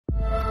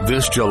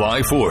This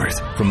July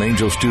 4th, from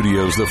Angel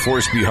Studios, the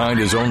force behind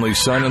His Only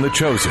Son and The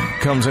Chosen,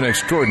 comes an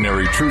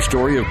extraordinary true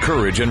story of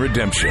courage and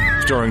redemption.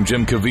 Starring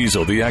Jim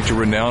Caviezel, the actor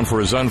renowned for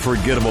his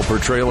unforgettable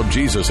portrayal of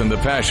Jesus in The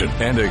Passion,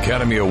 and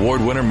Academy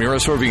Award winner Mira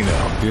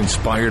Sorvino.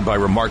 Inspired by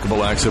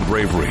remarkable acts of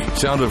bravery,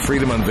 Sound of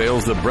Freedom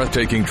unveils the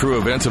breathtaking true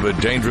events of a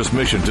dangerous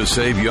mission to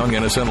save young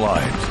innocent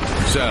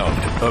lives. Sound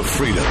of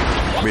Freedom.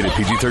 Rated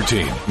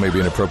PG-13. May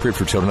be inappropriate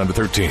for children under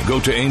 13. Go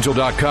to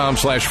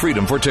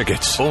angel.com/freedom for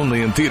tickets.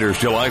 Only in theaters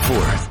July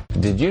 4th.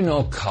 Did you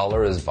know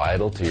color is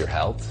vital to your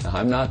health?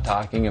 I'm not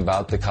talking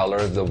about the color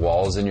of the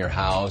walls in your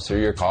house or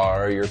your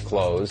car or your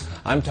clothes.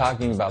 I'm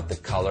talking about the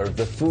color of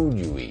the food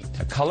you eat.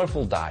 A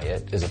colorful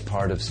diet is a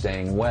part of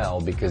staying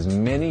well because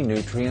many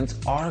nutrients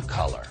are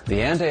color. The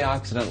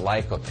antioxidant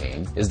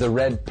lycopene is the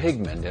red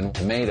pigment in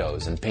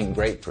tomatoes and pink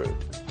grapefruit.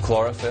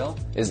 Chlorophyll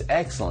is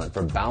excellent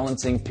for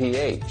balancing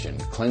pH and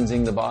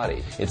cleansing the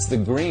body. It's the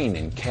green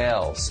in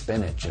kale,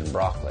 spinach, and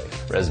broccoli.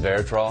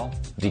 Resveratrol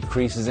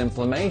decreases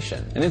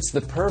inflammation, and it's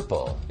the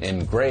purple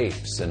in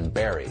grapes and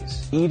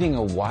berries. Eating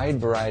a wide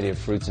variety of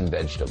fruits and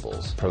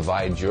vegetables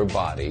provides your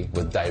body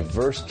with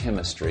diverse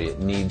chemistry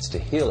it needs to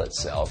heal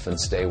itself and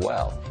stay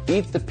well.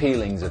 Eat the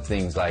peelings of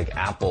things like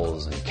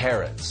apples and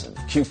carrots and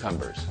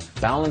cucumbers.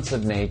 Balance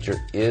of Nature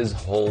is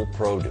whole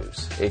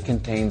produce. It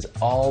contains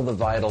all the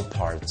vital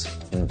parts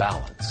in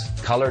balance.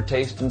 Color,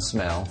 taste, and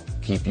smell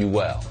keep you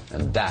well,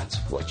 and that's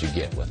what you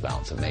get with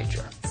Balance of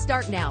Nature.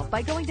 Start now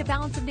by going to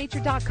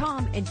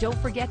balanceofnature.com and don't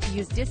forget to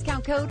use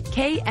discount code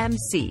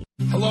KMC.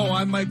 Hello,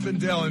 I'm Mike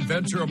Mandel,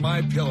 inventor of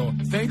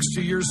MyPillow. Thanks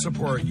to your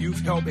support, you've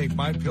helped make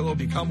MyPillow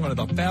become one of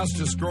the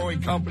fastest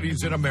growing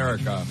companies in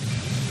America.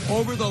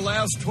 Over the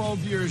last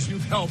 12 years,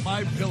 you've helped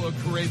MyPillow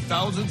create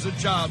thousands of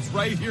jobs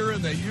right here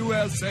in the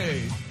USA.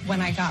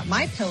 When I got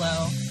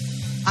MyPillow,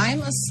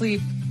 I'm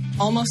asleep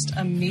almost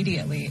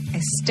immediately. I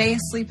stay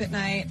asleep at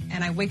night,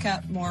 and I wake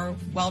up more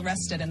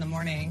well-rested in the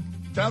morning.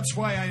 That's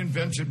why I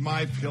invented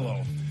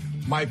MyPillow.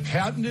 My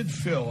patented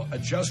fill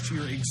adjusts to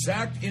your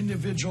exact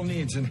individual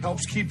needs and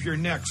helps keep your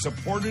neck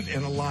supported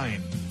and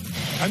aligned.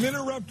 I'm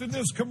interrupting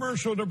this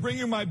commercial to bring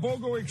you my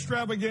BOGO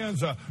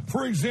extravaganza.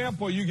 For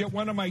example, you get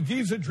one of my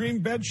Giza Dream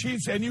bed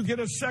sheets and you get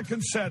a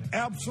second set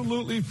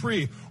absolutely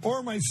free.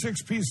 Or my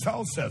 6-piece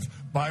towel sets.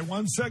 Buy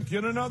one set,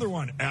 get another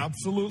one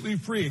absolutely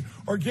free.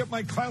 Or get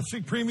my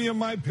classic premium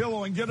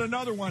MyPillow and get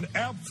another one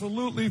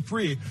absolutely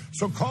free.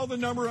 So call the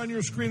number on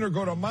your screen or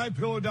go to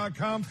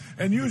MyPillow.com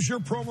and use your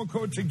promo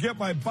code to get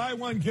my buy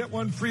one, get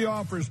one free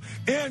offers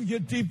and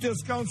get deep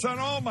discounts on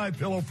all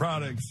MyPillow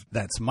products.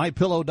 That's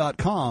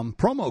MyPillow.com,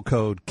 promo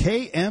code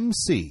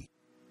KMC.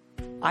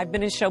 I've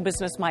been in show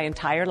business my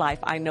entire life.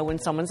 I know when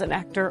someone's an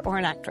actor or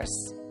an actress.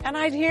 And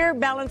I'd hear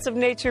Balance of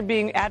Nature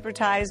being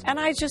advertised, and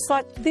I just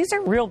thought, these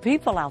are real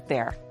people out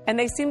there. And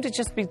they seem to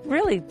just be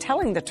really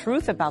telling the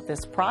truth about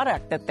this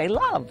product that they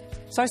love.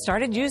 So I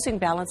started using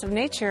Balance of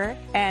Nature,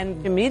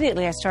 and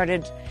immediately I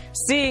started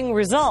seeing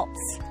results.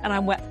 And I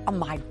went, oh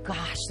my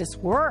gosh, this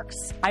works.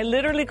 I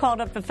literally called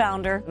up the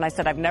founder, and I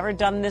said, I've never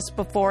done this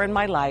before in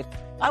my life.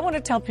 I want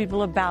to tell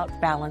people about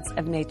Balance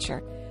of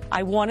Nature.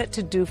 I want it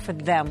to do for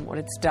them what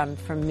it's done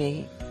for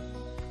me.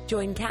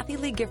 Join Kathy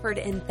Lee Gifford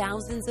and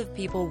thousands of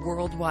people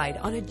worldwide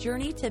on a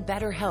journey to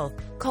better health.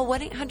 Call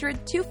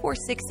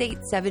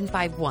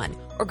 1-800-246-8751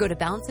 or go to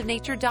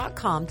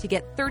balanceofnature.com to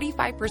get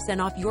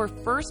 35% off your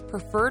first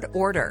preferred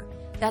order.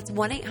 That's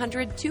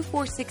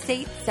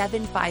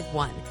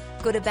 1-800-246-8751.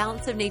 Go to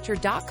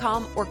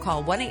balanceofnature.com or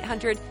call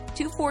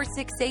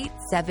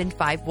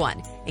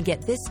 1-800-246-8751 and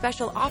get this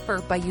special offer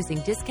by using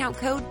discount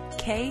code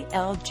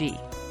KLG.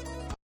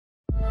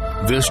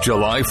 This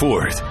July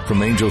 4th,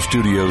 from Angel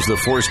Studios, the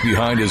force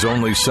behind His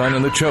Only Son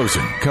and The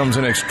Chosen, comes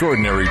an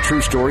extraordinary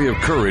true story of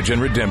courage and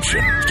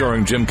redemption.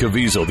 Starring Jim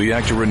Caviezel, the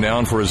actor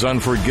renowned for his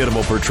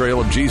unforgettable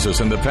portrayal of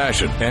Jesus in The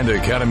Passion, and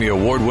Academy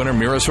Award winner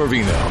Mira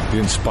Sorvino.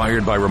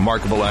 Inspired by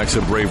remarkable acts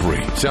of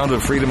bravery, Sound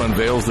of Freedom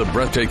unveils the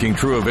breathtaking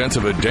true events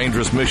of a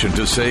dangerous mission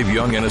to save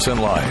young innocent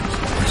lives.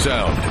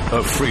 Sound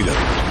of Freedom.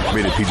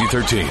 Rated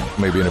PG-13.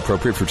 May be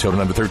inappropriate for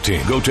children under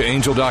 13. Go to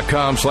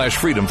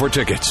angel.com/freedom for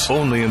tickets.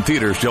 Only in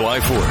theaters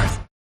July 4th.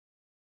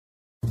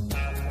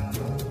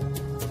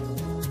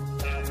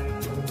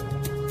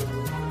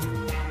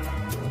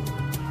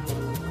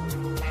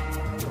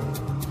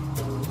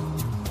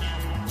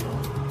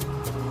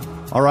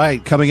 All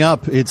right, coming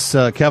up, it's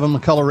Kevin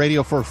McCullough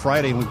Radio for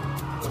Friday. Kevin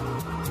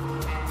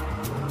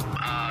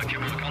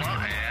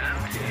McCullough,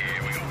 and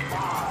here we go.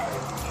 5,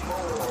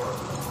 4,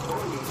 3, 2,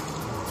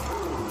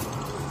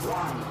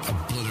 1.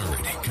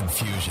 Obliterating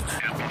confusion.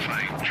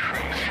 Amplifying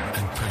truth.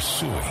 And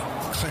pursuing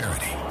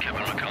clarity.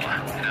 Kevin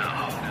McCullough,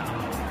 now.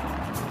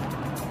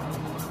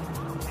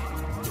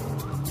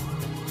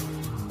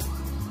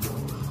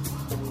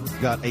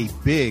 Got a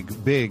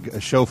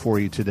big show for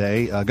you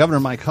today.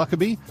 Governor Mike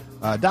Huckabee,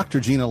 Dr.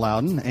 Gina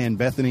Loudon, and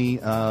Bethany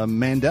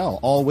Mandel,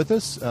 all with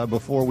us.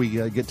 Before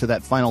we get to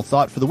that final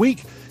thought for the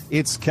week,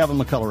 it's Kevin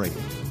McCullough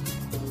Radio.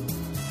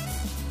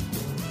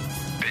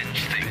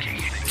 Binge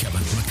thinking.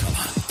 Kevin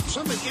McCullough.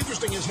 Some something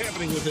interesting is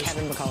happening with this.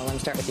 Kevin McCullough, let me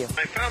start with you.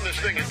 I found this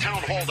thing at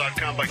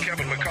townhall.com by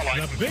Kevin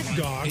McCullough. The big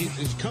dog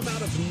has come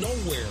out of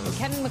nowhere.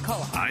 Kevin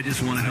McCullough. I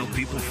just want to help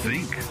people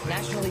think.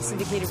 Nationally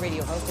syndicated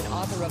radio host and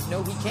author of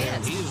No He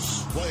Can't.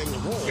 He's playing the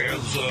role.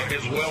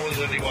 As well as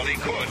anybody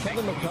could.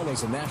 Kevin McCullough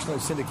is a nationally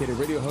syndicated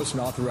radio host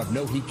and author of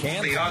No He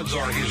Can't. The odds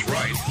are he's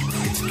right.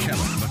 It's Kevin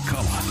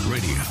McCullough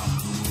Radio.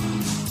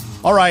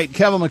 All right,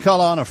 Kevin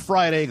McCullough on a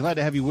Friday. Glad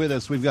to have you with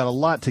us. We've got a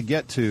lot to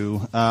get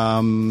to.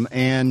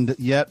 And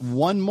yet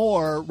one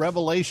more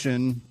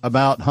revelation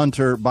about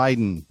Hunter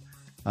Biden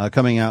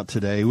coming out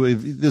today.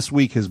 This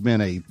week has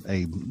been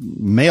a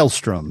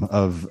maelstrom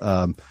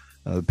of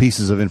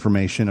pieces of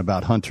information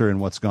about Hunter and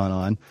what's gone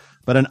on.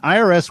 But an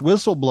IRS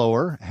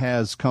whistleblower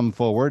has come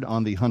forward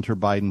on the Hunter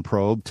Biden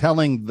probe,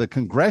 telling the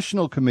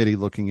congressional committee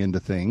looking into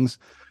things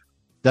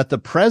that the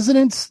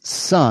president's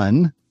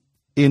son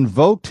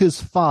invoked his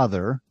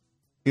father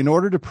in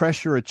order to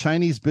pressure a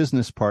Chinese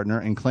business partner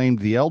and claimed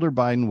the elder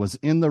Biden was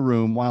in the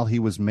room while he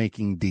was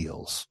making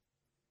deals.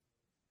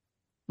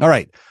 All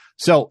right.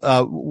 So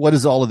what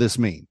does all of this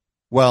mean?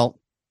 Well,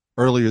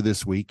 earlier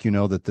this week, you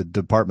know that the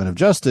Department of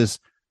Justice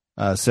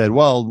said,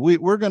 well,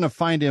 we're going to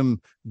find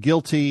him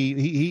guilty.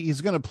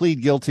 He's going to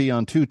plead guilty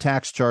on 2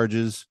 tax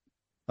charges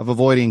of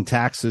avoiding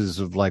taxes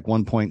of like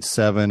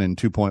 $1.7 and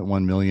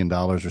 $2.1 million,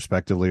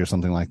 respectively, or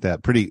something like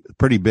that.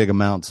 Pretty big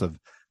amounts of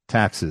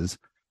taxes.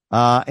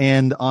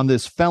 And on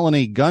this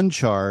felony gun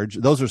charge,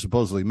 those are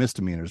supposedly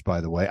misdemeanors, by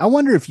the way. I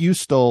wonder if you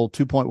stole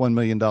 $2.1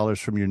 million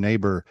from your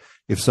neighbor,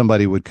 if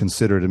somebody would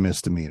consider it a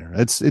misdemeanor.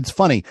 It's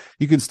funny.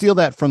 You can steal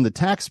that from the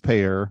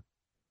taxpayer,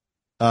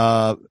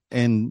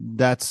 and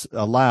that's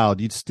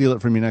allowed. You'd steal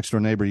it from your next door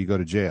neighbor, you go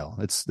to jail.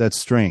 That's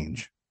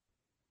strange.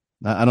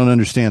 I don't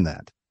understand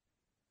that.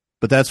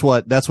 But that's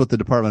what the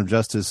Department of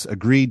Justice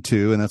agreed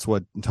to, and that's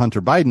what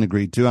Hunter Biden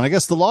agreed to. And I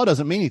guess the law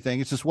doesn't mean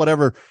anything. It's just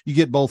whatever you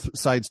get both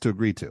sides to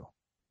agree to.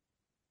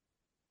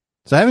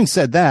 So having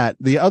said that,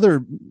 the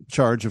other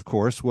charge, of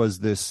course, was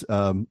this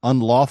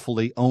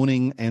unlawfully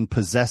owning and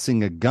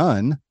possessing a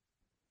gun.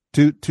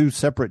 Two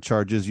separate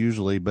charges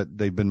usually, but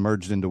they've been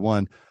merged into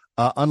one.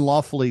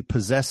 Unlawfully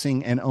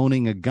possessing and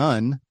owning a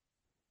gun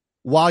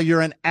while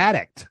you're an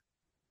addict.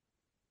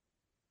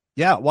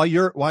 Yeah, while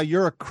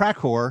you're a crack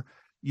whore,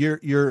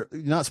 you're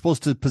not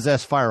supposed to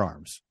possess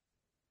firearms.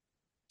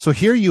 So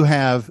here you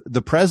have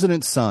the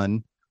president's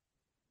son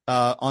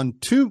on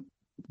 2,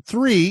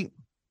 3,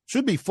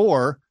 should be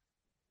 4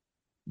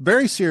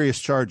 very serious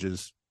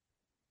charges,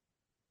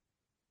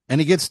 and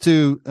he gets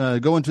to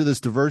go into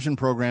this diversion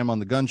program on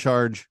the gun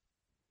charge,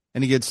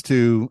 and he gets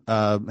to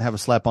have a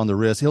slap on the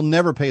wrist. He'll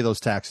never pay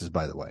those taxes,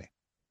 by the way.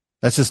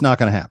 That's just not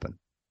going to happen.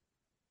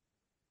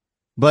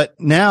 But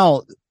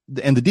now,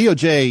 and the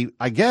DOJ,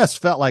 I guess,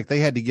 felt like they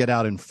had to get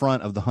out in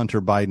front of the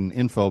Hunter Biden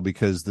info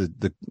because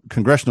the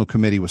congressional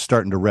committee was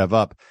starting to rev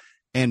up,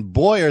 and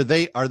boy,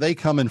 are they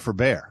coming for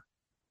bear.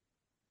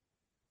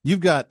 You've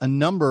got a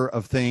number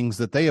of things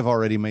that they have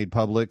already made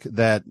public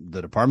that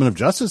the Department of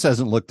Justice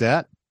hasn't looked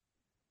at.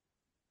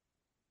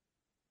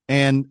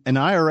 And an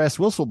IRS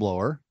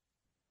whistleblower,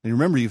 and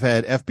remember, you've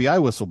had FBI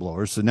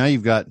whistleblowers, so now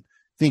you've had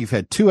 2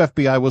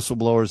 FBI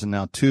whistleblowers and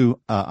now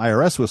 2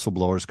 IRS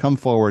whistleblowers come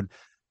forward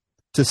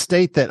to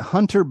state that the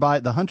Hunter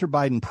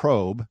Biden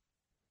probe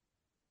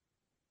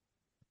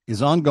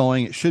is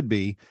ongoing, it should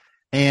be,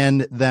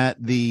 and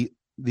that the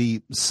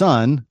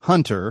son,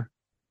 Hunter,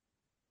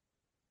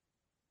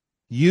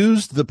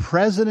 used the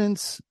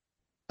president's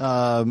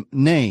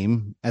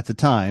name at the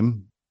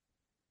time.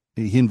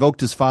 He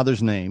invoked his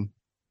father's name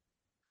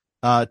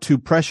to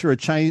pressure a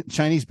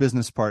Chinese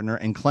business partner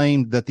and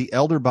claimed that the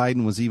elder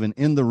Biden was even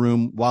in the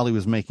room while he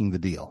was making the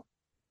deal.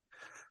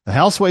 The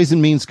House Ways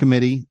and Means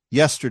Committee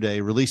yesterday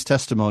released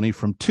testimony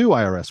from 2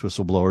 IRS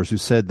whistleblowers who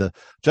said the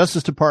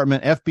Justice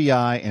Department,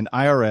 FBI, and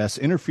IRS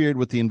interfered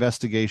with the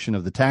investigation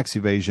of the tax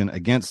evasion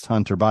against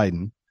Hunter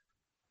Biden.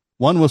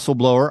 One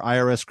whistleblower,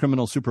 IRS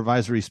Criminal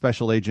Supervisory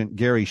Special Agent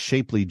Gary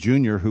Shapley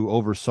Jr., who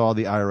oversaw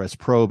the IRS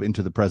probe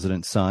into the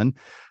president's son,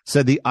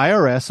 said the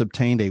IRS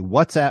obtained a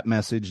WhatsApp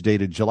message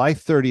dated July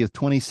 30th,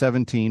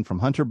 2017 from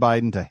Hunter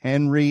Biden to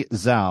Henry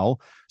Zhao,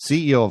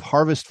 CEO of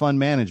Harvest Fund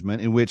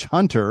Management, in which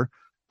Hunter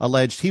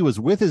alleged he was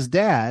with his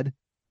dad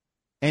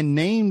and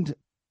named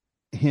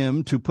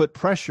him to put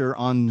pressure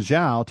on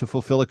Zhao to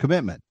fulfill a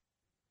commitment.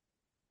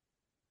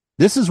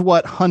 This is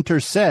what Hunter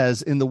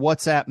says in the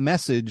WhatsApp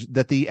message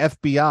that the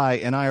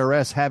FBI and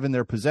IRS have in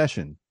their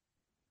possession.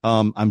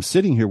 I'm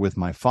sitting here with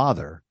my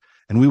father,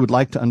 and we would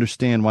like to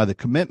understand why the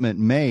commitment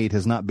made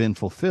has not been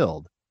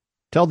fulfilled.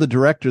 Tell the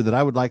director that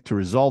I would like to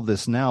resolve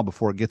this now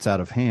before it gets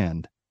out of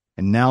hand.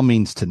 And now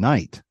means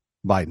tonight,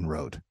 Biden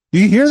wrote. Do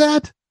you hear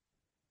that?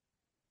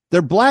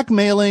 They're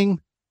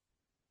blackmailing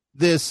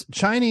this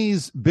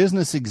Chinese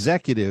business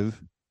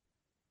executive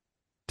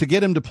to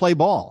get him to play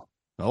ball.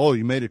 Oh,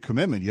 you made a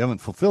commitment. You haven't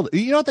fulfilled it.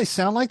 You know what they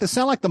sound like? They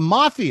sound like the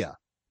mafia.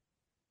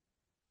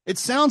 It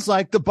sounds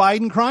like the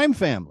Biden crime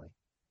family.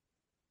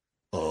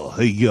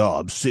 Hey,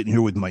 I'm sitting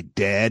here with my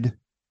dad,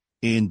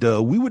 and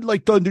we would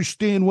like to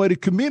understand why the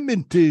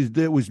commitment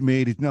that was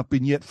made has not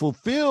been yet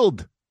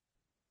fulfilled.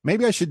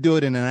 Maybe I should do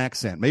it in an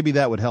accent. Maybe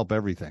that would help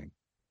everything.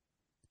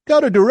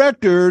 Got a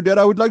director that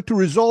I would like to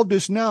resolve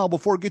this now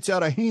before it gets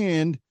out of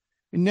hand.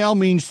 And now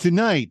means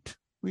tonight.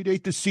 We'd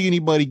hate to see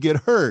anybody get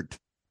hurt.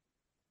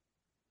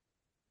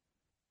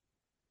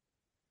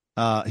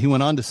 He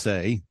went on to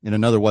say in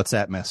another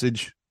WhatsApp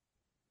message,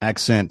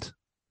 accent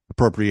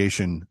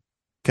appropriation,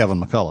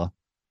 Kevin McCullough,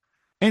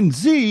 and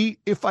Z,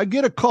 if I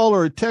get a call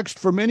or a text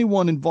from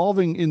anyone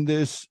involving in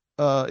this,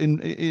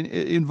 anyone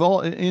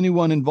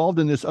involved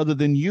in this other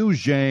than you,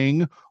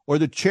 Zhang, or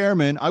the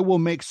chairman, I will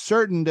make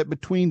certain that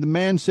between the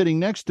man sitting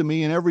next to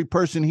me and every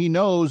person he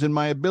knows and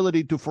my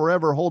ability to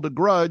forever hold a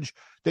grudge,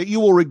 that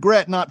you will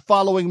regret not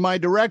following my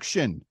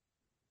direction.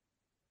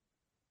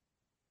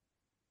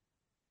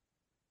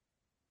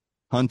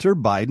 Hunter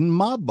Biden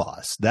mob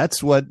boss.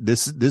 That's what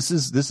this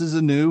is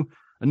a new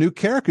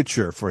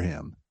caricature for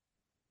him.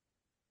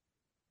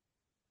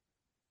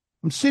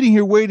 I'm sitting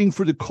here waiting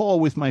for the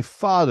call with my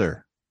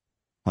father,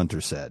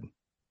 Hunter said.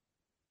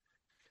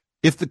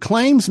 If the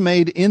claims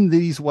made in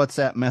these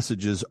WhatsApp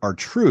messages are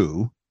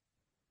true,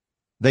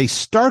 they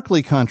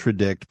starkly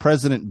contradict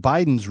President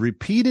Biden's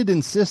repeated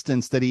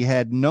insistence that he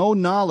had no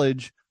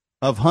knowledge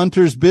of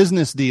Hunter's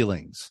business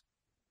dealings.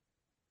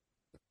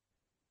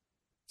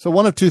 So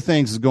one of two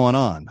things is going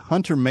on.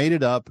 Hunter made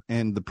it up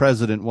and the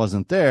president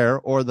wasn't there,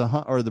 or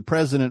the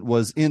president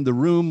was in the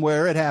room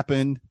where it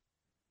happened.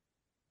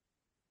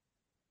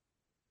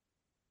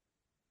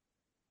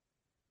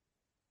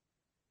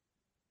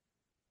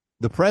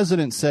 The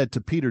president said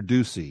to Peter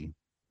Doocy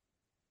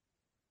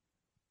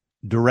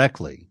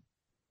directly,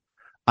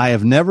 I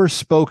have never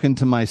spoken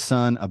to my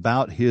son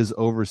about his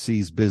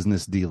overseas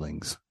business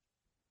dealings,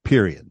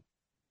 period.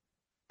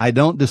 I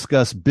don't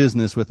discuss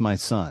business with my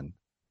son.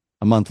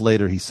 A month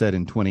later, he said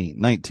in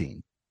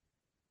 2019.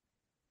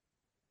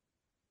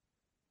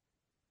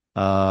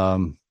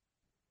 The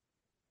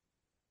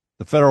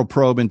federal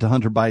probe into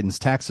Hunter Biden's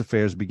tax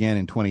affairs began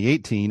in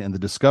 2018, and the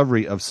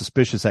discovery of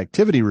suspicious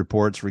activity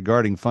reports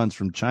regarding funds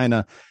from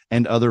China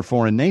and other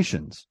foreign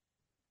nations.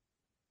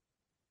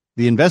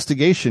 The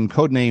investigation,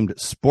 codenamed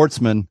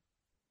Sportsman,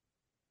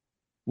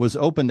 was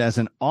opened as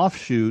an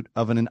offshoot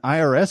of an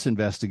IRS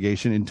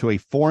investigation into a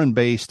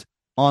foreign-based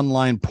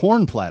online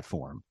porn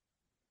platform.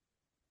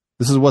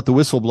 This is what the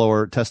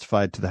whistleblower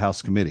testified to the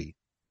House committee.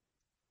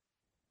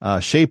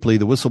 Shapley,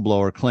 the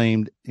whistleblower,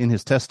 claimed in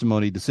his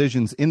testimony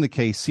decisions in the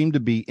case seemed to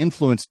be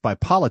influenced by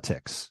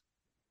politics.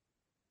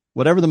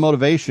 Whatever the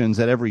motivations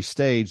at every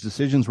stage,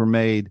 decisions were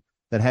made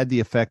that had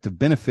the effect of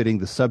benefiting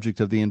the subject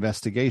of the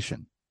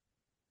investigation.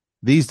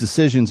 These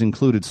decisions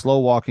included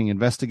slow-walking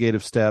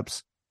investigative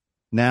steps,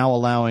 now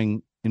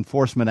allowing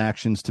enforcement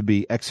actions to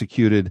be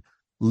executed,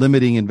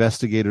 limiting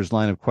investigators'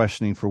 line of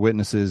questioning for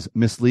witnesses,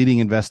 misleading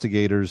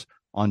investigators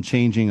on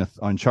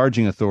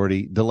charging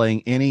authority,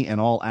 delaying any and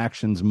all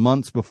actions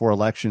months before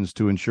elections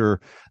to ensure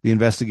the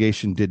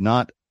investigation did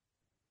not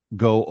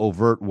go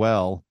overt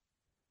well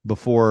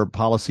before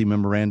policy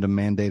memorandum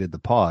mandated the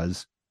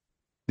pause.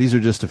 These are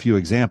just a few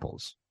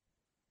examples.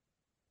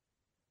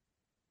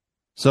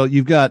 So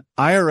you've got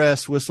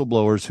IRS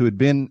whistleblowers who had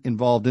been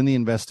involved in the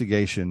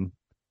investigation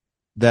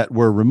that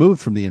were removed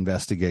from the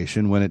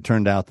investigation when it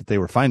turned out that they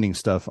were finding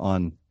stuff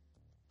on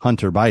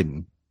Hunter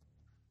Biden.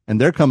 And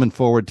they're coming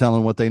forward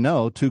telling what they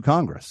know to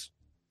Congress.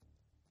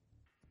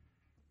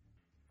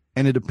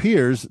 And it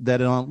appears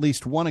that on at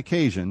least one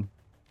occasion,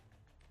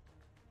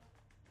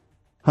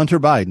 Hunter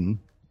Biden,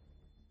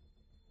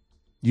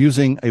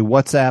 using a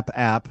WhatsApp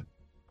app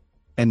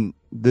and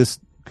this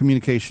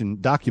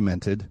communication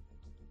documented,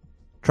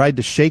 tried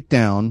to shake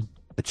down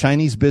a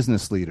Chinese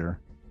business leader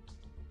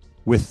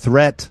with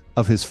threat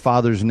of his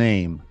father's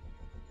name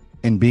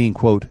and being,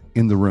 quote,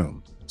 in the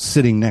room,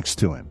 sitting next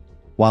to him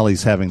while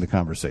he's having the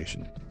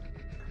conversation.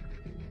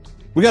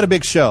 We got a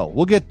big show.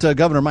 We'll get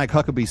Governor Mike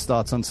Huckabee's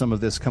thoughts on some of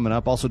this coming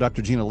up. Also,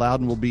 Dr. Gina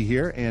Loudon will be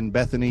here and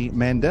Bethany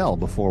Mandel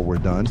before we're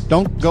done.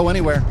 Don't go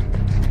anywhere.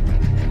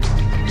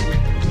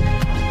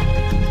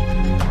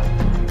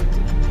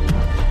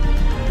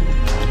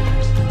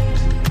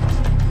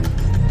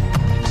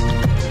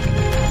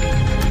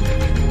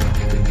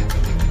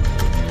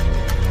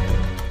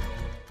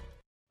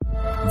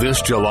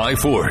 This July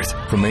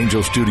 4th, from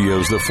Angel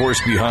Studios, the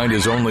force behind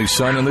His Only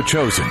Son and The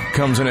Chosen,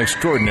 comes an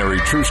extraordinary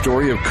true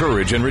story of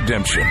courage and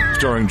redemption.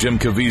 Starring Jim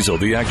Caviezel,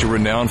 the actor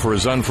renowned for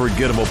his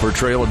unforgettable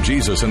portrayal of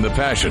Jesus in The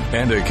Passion,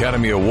 and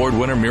Academy Award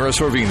winner Mira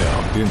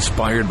Sorvino.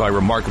 Inspired by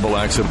remarkable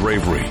acts of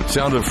bravery,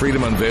 Sound of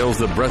Freedom unveils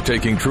the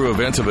breathtaking true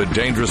events of a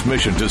dangerous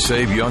mission to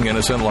save young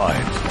innocent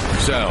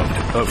lives. Sound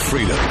of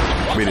Freedom.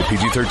 Rated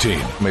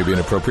PG-13. May be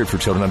inappropriate for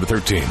children under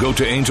 13. Go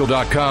to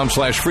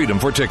angel.com/freedom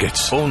for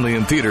tickets. Only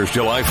in theaters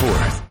July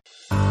 4th.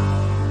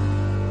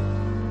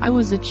 I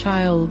was a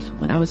child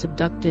when I was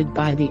abducted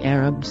by the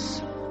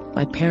Arabs.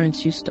 My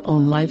parents used to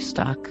own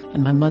livestock,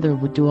 and my mother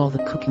would do all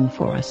the cooking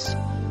for us.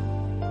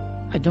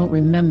 I don't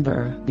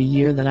remember the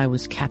year that I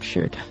was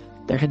captured.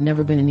 There had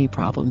never been any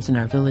problems in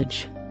our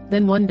village.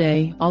 Then one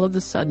day, all of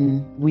a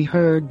sudden, we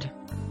heard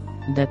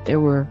that there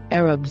were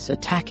Arabs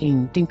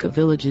attacking Dinka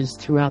villages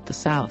throughout the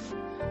south.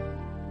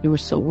 We were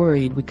so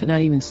worried we could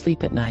not even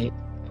sleep at night.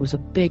 It was a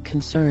big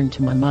concern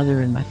to my mother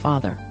and my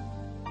father.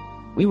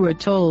 We were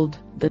told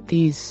that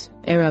these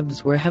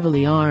Arabs were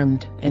heavily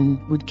armed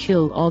and would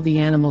kill all the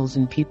animals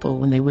and people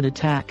when they would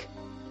attack.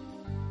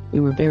 We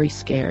were very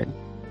scared.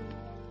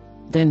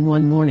 Then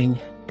one morning,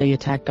 they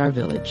attacked our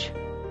village.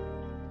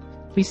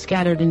 We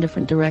scattered in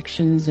different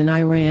directions and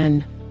I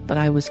ran, but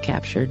I was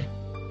captured.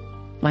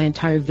 My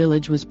entire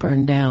village was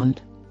burned down,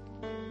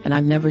 and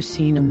I've never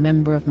seen a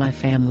member of my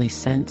family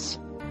since.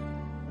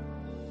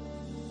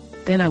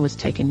 Then I was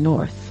taken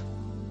north,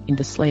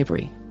 into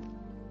slavery.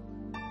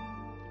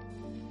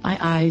 My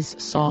eyes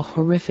saw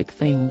horrific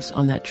things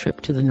on that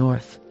trip to the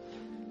north.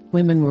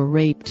 Women were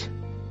raped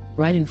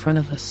right in front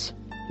of us.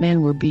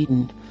 Men were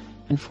beaten,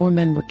 and 4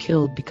 men were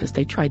killed because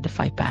they tried to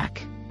fight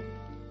back.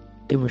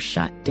 They were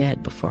shot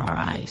dead before our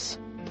eyes.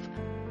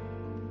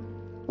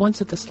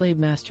 Once at the slave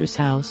master's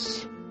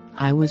house,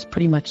 I was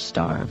pretty much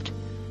starved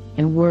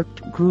and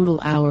worked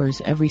brutal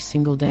hours every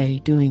single day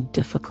doing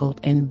difficult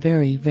and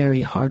very,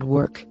 very hard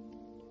work.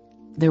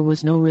 There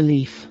was no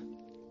relief.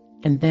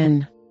 And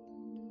then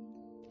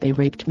they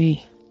raped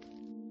me.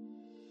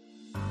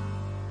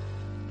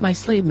 My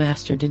slave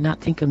master did not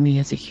think of me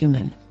as a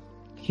human.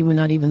 He would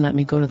not even let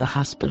me go to the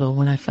hospital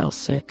when I fell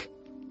sick.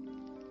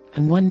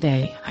 And one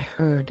day I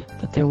heard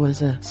that there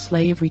was a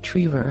slave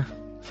retriever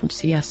from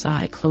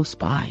CSI close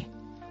by.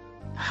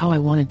 How I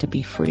wanted to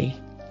be free.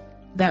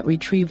 That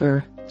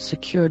retriever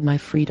secured my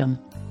freedom.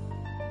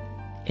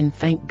 And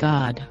thank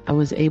God I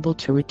was able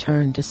to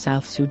return to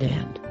South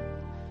Sudan.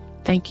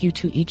 Thank you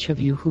to each of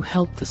you who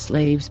helped the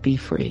slaves be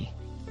free.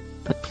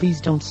 But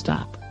please don't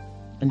stop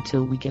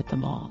until we get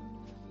them all.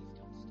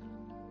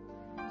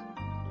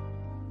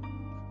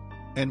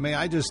 And may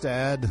I just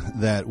add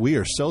that we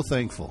are so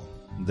thankful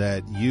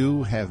that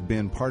you have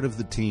been part of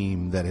the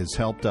team that has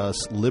helped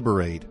us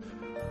liberate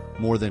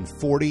more than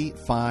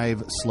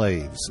 45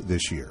 slaves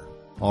this year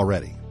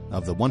already.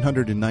 Of the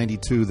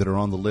 192 that are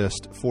on the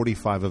list,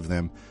 45 of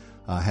them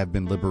have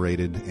been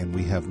liberated, and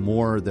we have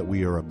more that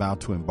we are about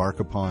to embark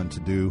upon to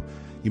do.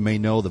 You may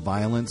know the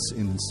violence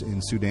in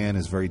Sudan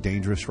is very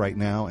dangerous right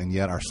now, and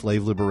yet our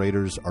slave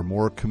liberators are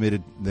more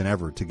committed than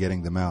ever to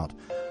getting them out,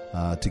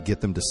 to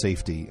get them to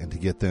safety and to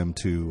get them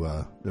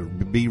to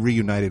be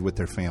reunited with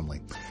their family.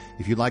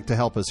 If you'd like to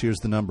help us, here's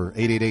the number,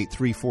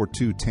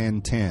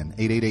 888-342-1010,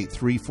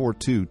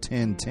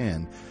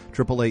 888-342-1010,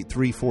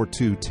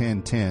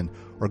 888-342-1010,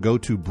 or go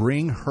to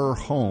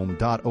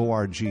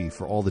bringherhome.org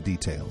for all the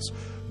details.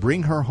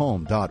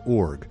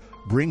 Bringherhome.org,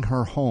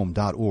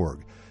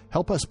 bringherhome.org.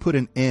 Help us put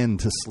an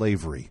end to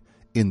slavery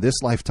in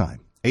this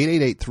lifetime.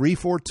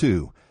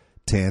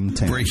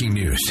 888-342-1010. Breaking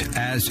news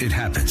as it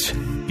happens.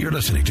 You're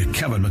listening to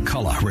Kevin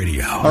McCullough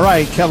Radio. All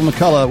right, Kevin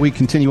McCullough, we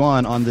continue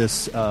on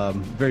this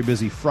very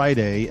busy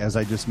Friday. As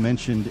I just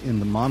mentioned in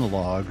the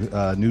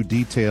monologue, new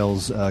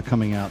details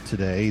coming out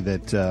today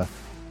that,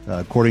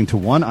 according to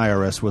one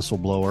IRS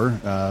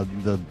whistleblower,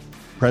 the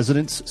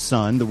president's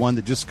son, the one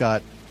that just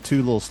got 2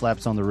 little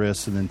slaps on the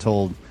wrist and then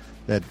told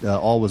that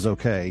all was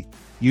okay,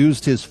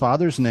 used his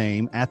father's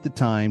name at the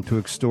time to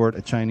extort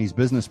a Chinese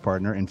business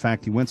partner. In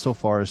fact, he went so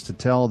far as to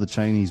tell the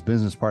Chinese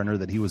business partner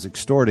that he was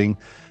extorting,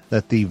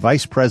 that the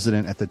vice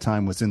president at the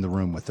time was in the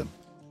room with him.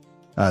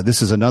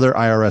 This is another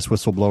IRS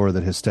whistleblower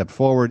that has stepped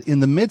forward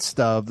in the midst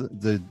of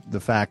the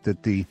fact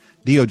that the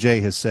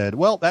DOJ has said,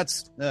 well,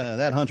 that's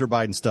that Hunter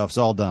Biden stuff's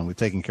all done. We've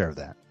taken care of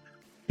that.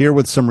 Here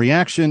with some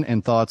reaction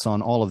and thoughts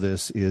on all of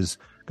this is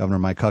Governor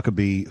Mike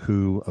Huckabee,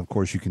 who, of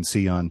course, you can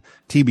see on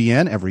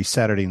TBN every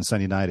Saturday and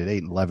Sunday night at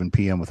 8 and 11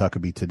 p.m. with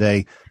Huckabee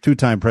Today,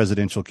 2-time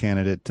presidential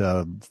candidate,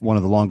 one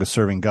of the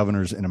longest-serving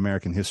governors in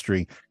American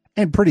history,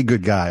 and pretty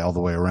good guy all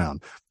the way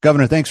around.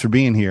 Governor, thanks for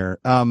being here.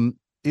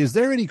 Is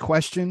there any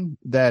question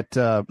that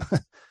the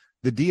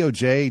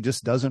DOJ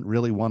just doesn't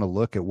really want to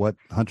look at what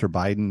Hunter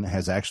Biden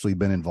has actually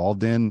been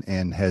involved in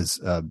and has,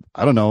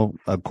 I don't know,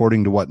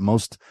 according to what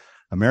most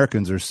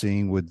Americans are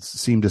seeing, would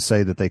seem to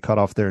say that they cut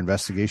off their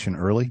investigation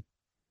early?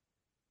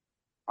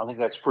 I think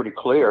that's pretty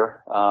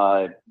clear.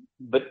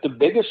 But the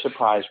biggest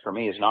surprise for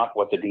me is not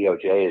what the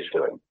DOJ is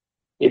doing.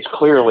 It's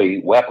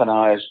clearly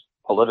weaponized,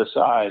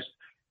 politicized.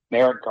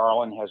 Merrick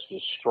Garland has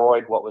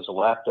destroyed what was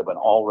left of an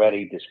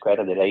already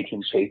discredited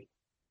agency.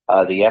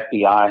 The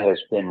FBI has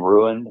been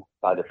ruined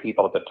by the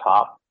people at the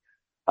top.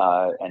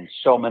 And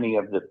so many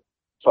of the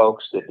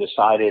folks that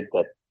decided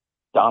that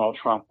Donald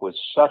Trump was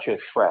such a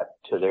threat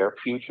to their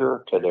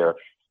future, to their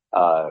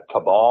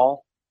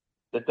cabal,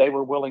 that they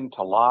were willing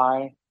to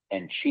lie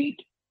and cheat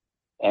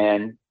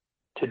and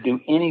to do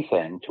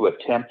anything to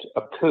attempt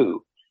a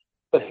coup.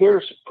 But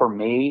here's, for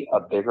me, a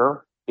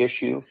bigger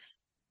issue.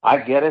 I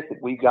get it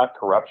that we've got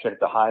corruption at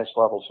the highest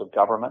levels of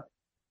government.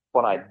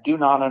 What I do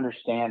not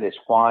understand is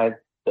why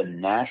the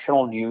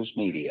national news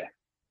media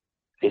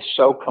is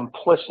so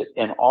complicit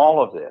in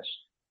all of this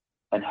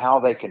and how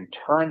they can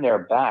turn their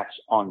backs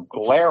on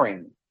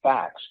glaring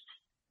facts.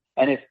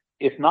 And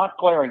if not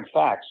glaring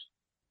facts,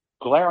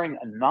 glaring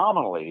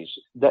anomalies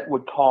that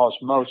would cause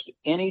most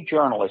any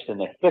journalist in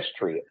the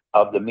history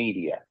of the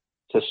media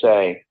to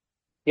say,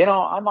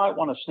 I might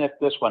want to sniff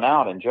this one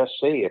out and just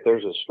see if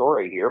there's a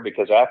story here,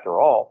 because after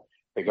all,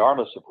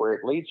 regardless of where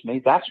it leads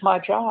me, that's my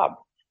job.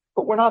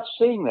 But we're not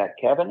seeing that,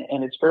 Kevin,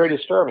 and it's very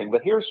disturbing.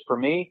 But here's, for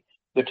me,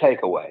 the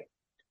takeaway.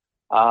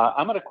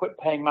 I'm going to quit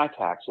paying my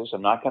taxes.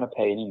 I'm not going to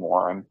pay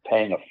anymore. I'm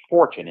paying a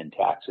fortune in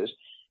taxes,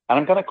 and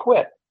I'm going to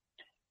quit.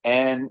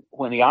 And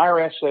when the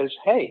IRS says,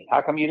 hey,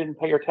 how come you didn't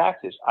pay your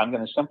taxes? I'm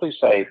going to simply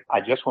say,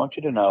 I just want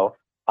you to know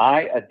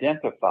I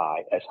identify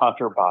as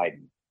Hunter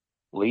Biden.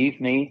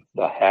 Leave me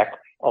the heck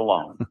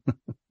alone.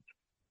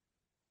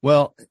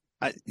 Well,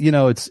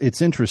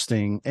 it's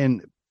interesting.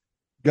 And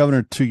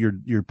Governor, to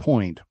your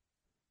point,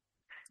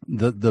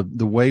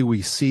 the way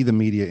we see the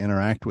media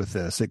interact with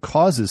this, it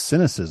causes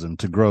cynicism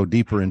to grow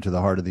deeper into the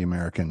heart of the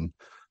American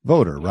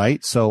voter,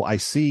 right? So I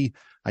see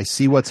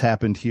what's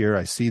happened here.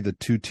 I see the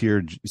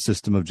two-tier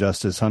system of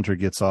justice. Hunter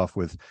gets off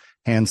with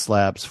hand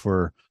slaps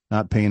for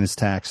not paying his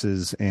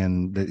taxes,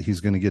 and that he's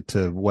going to get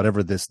to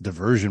whatever this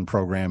diversion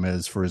program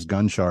is for his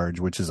gun charge,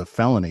 which is a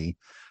felony.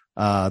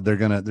 They're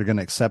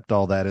gonna accept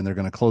all that, and they're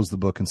going to close the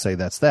book and say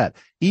that's that.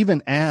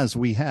 Even as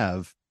we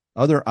have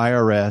other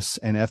IRS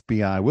and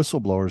FBI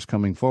whistleblowers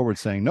coming forward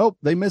saying, nope,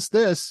 they missed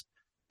this.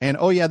 And,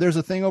 oh, yeah, there's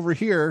a thing over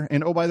here.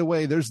 And, oh, by the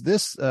way, there's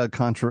this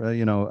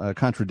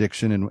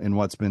contradiction in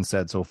what's been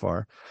said so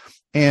far.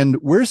 And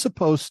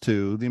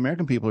the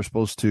American people are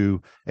supposed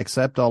to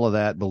accept all of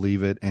that,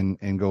 believe it,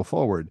 and go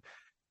forward.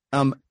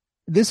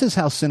 This is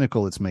how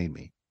cynical it's made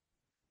me.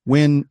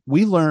 When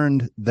we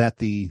learned that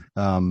the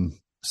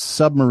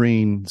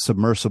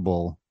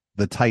submersible,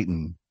 the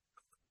Titan,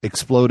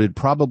 exploded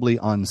probably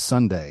on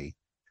Sunday,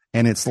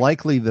 and it's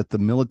likely that the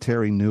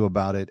military knew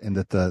about it, and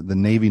that the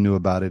Navy knew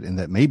about it, and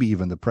that maybe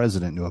even the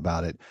president knew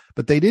about it.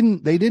 But they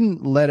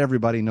didn't let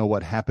everybody know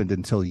what happened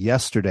until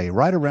yesterday,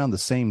 right around the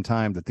same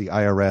time that the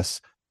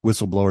IRS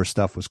whistleblower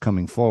stuff was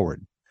coming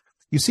forward.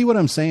 You see what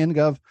I'm saying,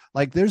 Gov?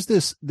 Like there's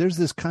this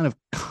kind of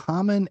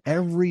common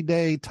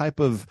everyday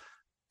type of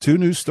two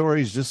news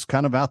stories just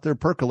kind of out there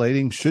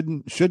percolating,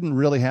 shouldn't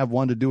really have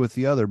one to do with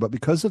the other. But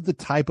because of the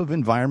type of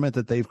environment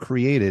that they've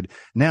created,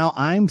 now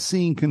I'm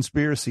seeing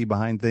conspiracy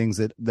behind things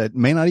that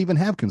may not even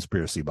have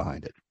conspiracy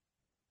behind it.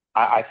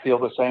 I feel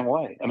the same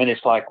way. I mean,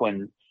 it's like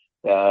when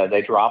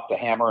they dropped the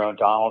hammer on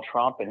Donald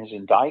Trump and his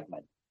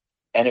indictment.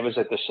 And it was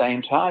at the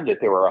same time that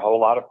there were a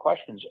whole lot of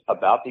questions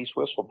about these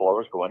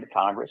whistleblowers going to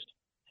Congress,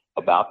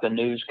 about the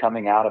news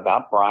coming out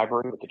about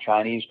bribery with the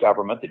Chinese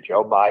government, that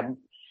Joe Biden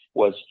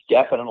was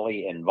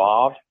definitely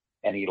involved,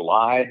 and he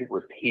lied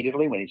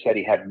repeatedly when he said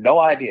he had no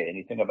idea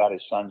anything about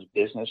his son's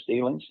business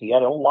dealings. He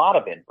had a lot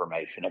of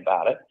information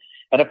about it.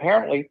 And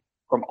apparently,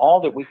 from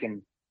all that we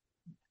can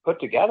put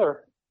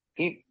together,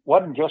 he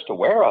wasn't just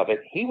aware of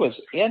it, he was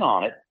in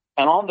on it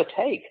and on the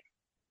take.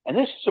 And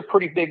this is a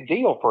pretty big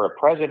deal for a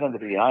president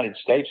of the United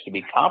States to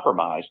be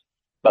compromised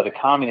by the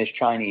Communist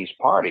Chinese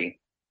Party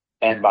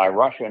and by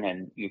Russian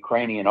and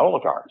Ukrainian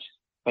oligarchs.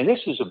 I mean,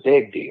 this is a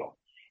big deal.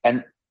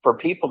 And for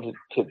people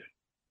to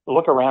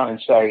look around and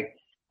say,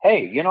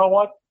 hey, you know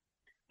what?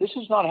 This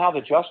is not how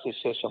the justice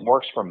system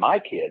works for my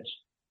kids.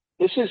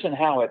 This isn't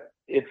how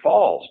it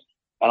falls.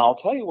 And I'll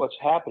tell you what's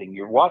happening.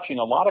 You're watching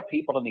a lot of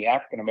people in the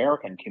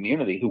African-American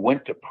community who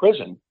went to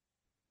prison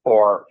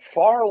for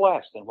far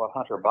less than what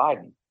Hunter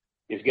Biden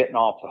is getting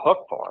off the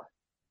hook for.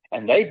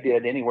 And they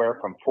did anywhere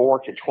from 4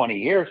 to 20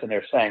 years. And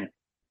they're saying,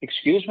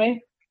 excuse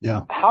me?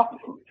 Yeah. How,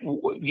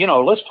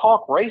 let's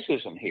talk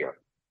racism here.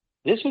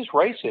 This is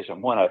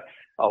racism when a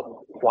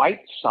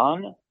white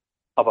son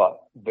of a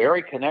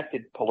very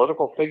connected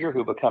political figure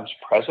who becomes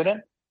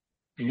president,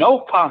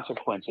 no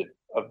consequences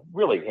of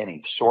really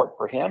any sort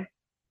for him.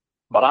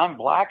 But I'm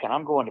black and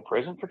I'm going to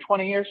prison for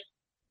 20 years.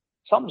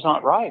 Something's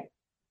not right.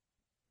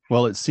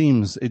 Well, it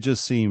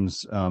just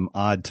seems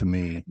odd to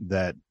me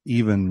that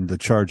even the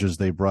charges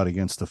they brought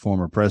against the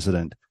former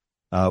president,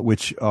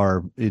 which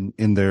are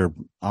in their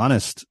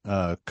honest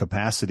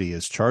capacity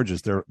as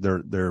charges,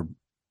 they're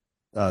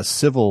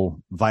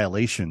civil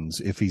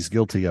violations if he's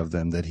guilty of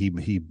them, that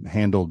he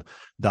handled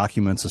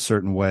documents a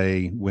certain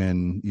way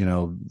when,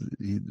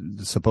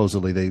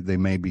 supposedly they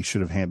maybe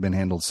should have been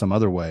handled some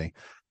other way.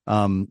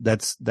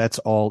 That's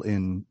all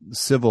in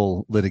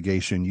civil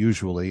litigation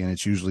usually, and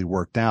it's usually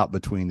worked out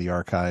between the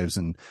archives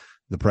and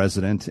the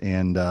president,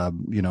 and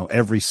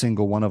every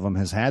single one of them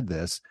has had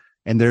this.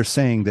 And they're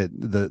saying that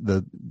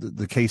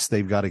the case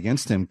they've got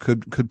against him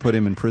could put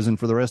him in prison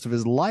for the rest of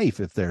his life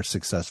if they're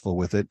successful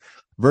with it,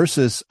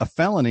 versus a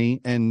felony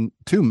and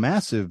 2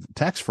 massive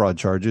tax fraud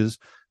charges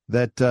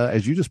that,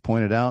 as you just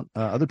pointed out,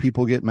 other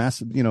people get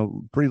massive,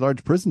 pretty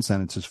large prison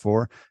sentences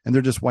for, and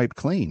they're just wiped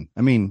clean.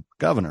 I mean,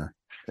 Governor,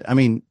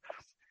 I'm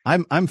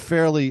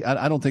fairly,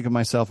 I don't think of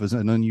myself as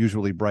an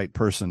unusually bright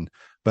person,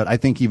 but I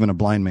think even a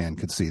blind man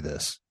could see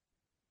this.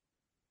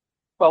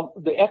 Well,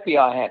 the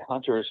FBI had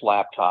Hunter's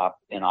laptop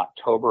in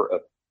October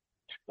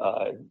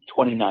of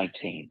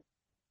 2019,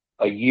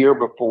 a year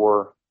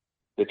before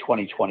the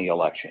 2020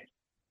 election.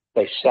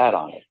 They sat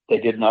on it. They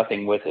did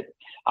nothing with it.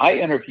 I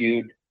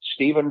interviewed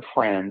Stephen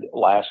Friend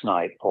last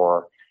night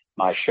for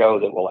my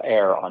show that will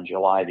air on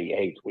July the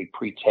 8th. We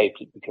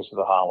pre-taped it because of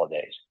the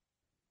holidays.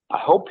 I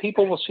hope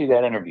people will see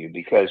that interview,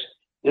 because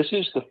this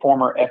is the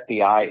former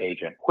FBI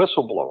agent,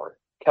 whistleblower,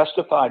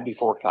 testified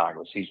before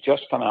Congress. He's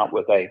just come out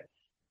with a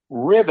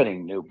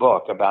riveting new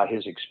book about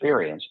his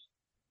experience.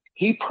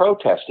 He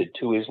protested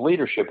to his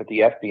leadership at the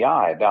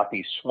FBI about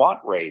these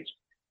SWAT raids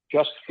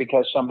just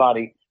because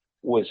somebody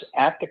was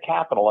at the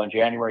Capitol on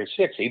January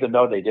 6th, even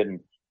though they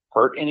didn't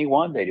hurt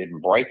anyone, they didn't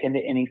break into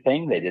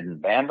anything, they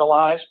didn't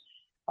vandalize.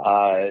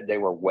 They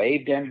were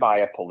waved in by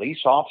a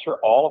police officer,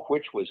 all of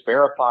which was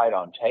verified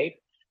on tape,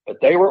 but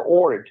they were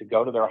ordered to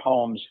go to their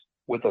homes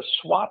with a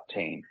SWAT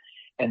team.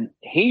 And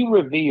he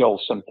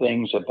reveals some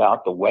things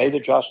about the way the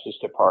Justice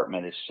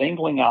Department is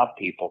singling out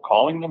people,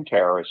 calling them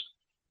terrorists,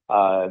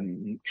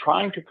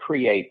 trying to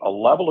create a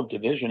level of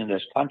division in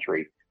this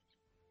country.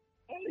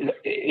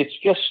 It's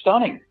just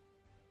stunning.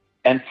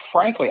 And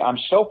frankly, I'm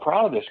so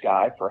proud of this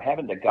guy for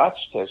having the guts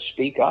to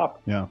speak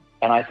up. Yeah.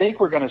 And I think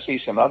we're going to see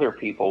some other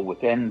people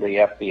within the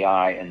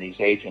FBI and these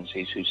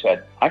agencies who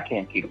said, I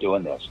can't keep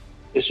doing this.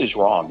 This is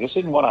wrong. This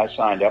isn't what I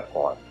signed up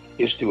for,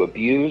 is to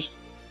abuse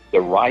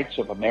the rights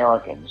of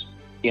Americans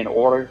in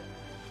order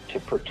to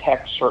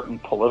protect certain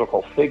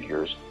political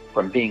figures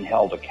from being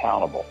held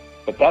accountable.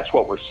 But that's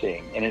what we're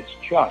seeing, and it's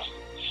just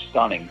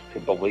stunning to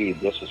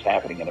believe this is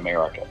happening in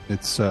America.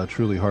 It's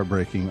truly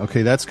heartbreaking.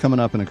 Okay, that's coming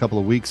up in a couple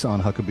of weeks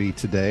on Huckabee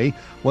Today.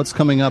 What's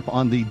coming up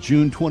on the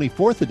June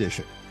 24th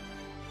edition?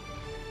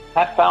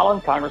 Pat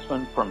Fallon,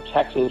 Congressman from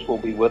Texas, will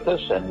be with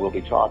us, and we'll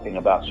be talking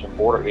about some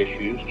border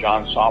issues.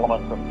 John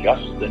Solomon from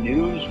Just the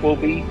News will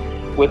be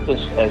with us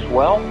as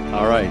well.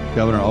 All right,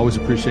 Governor, always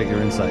appreciate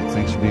your insights.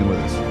 Thanks for being with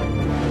us.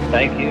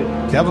 Thank you.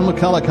 Kevin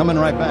McCullough coming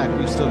right back.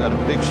 We've still got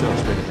a big show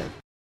straight ahead.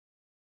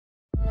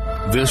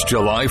 This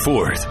July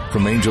 4th,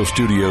 from Angel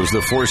Studios,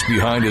 the force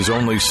behind His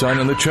Only Son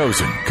and The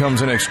Chosen,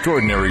 comes an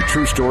extraordinary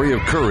true story of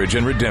courage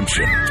and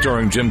redemption.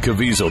 Starring Jim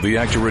Caviezel, the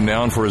actor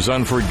renowned for his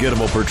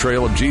unforgettable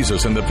portrayal of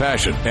Jesus in The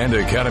Passion, and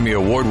Academy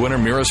Award winner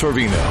Mira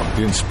Sorvino.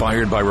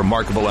 Inspired by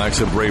remarkable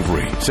acts of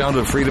bravery, Sound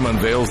of Freedom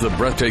unveils the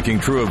breathtaking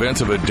true events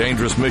of a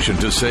dangerous mission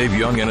to save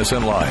young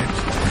innocent lives.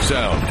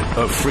 Sound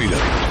of Freedom.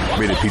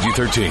 Rated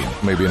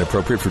PG-13. May be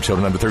inappropriate for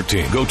children under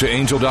 13. Go to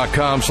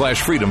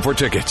angel.com/freedom for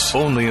tickets.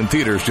 Only in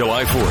theaters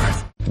July 4th.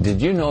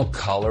 Did you know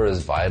color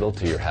is vital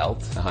to your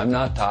health? I'm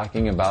not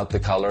talking about the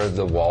color of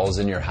the walls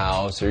in your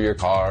house or your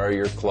car or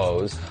your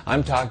clothes.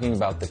 I'm talking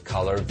about the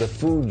color of the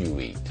food you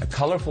eat. A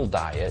colorful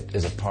diet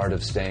is a part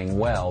of staying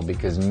well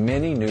because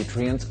many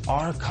nutrients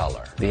are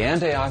color. The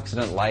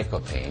antioxidant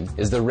lycopene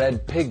is the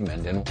red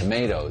pigment in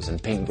tomatoes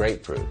and pink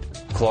grapefruit.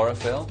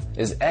 Chlorophyll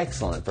is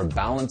excellent for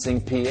balancing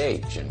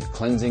pH and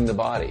cleansing the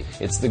body.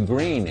 It's the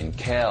green in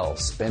kale,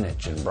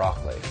 spinach, and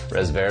broccoli.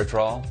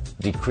 Resveratrol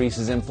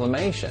decreases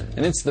inflammation,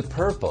 and it's the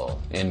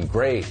purple in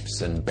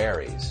grapes and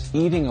berries.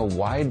 Eating a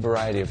wide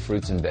variety of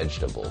fruits and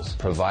vegetables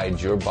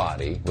provides your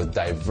body with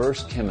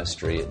diverse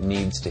chemistry it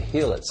needs to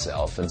heal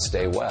itself and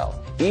stay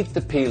well. Eat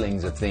the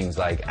peelings of things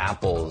like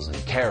apples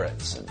and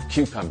carrots and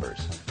cucumbers.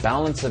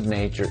 Balance of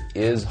Nature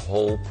is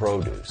whole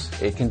produce.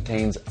 It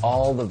contains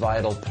all the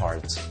vital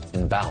parts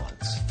in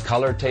balance.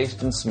 Color,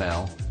 taste, and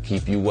smell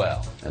keep you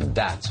well, and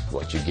that's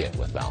what you get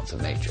with Balance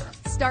of Nature.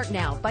 Start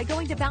now by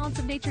going to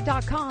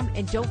balanceofnature.com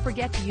and don't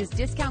forget to use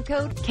discount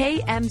code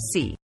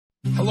KMC.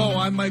 Hello,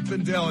 I'm Mike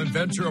Mandel,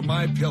 inventor of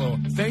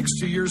MyPillow. Thanks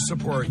to your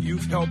support,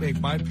 you've helped make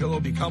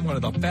MyPillow become one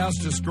of the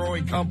fastest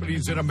growing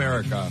companies in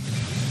America.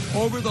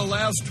 Over the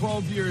last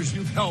 12 years,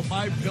 you've helped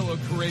MyPillow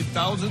create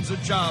thousands of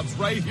jobs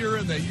right here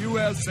in the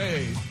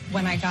USA.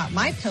 When I got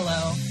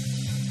MyPillow,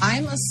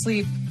 I'm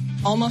asleep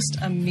almost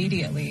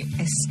immediately.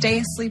 I stay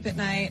asleep at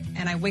night,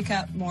 and I wake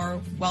up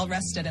more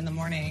well-rested in the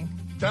morning.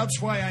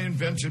 That's why I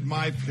invented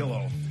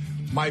MyPillow.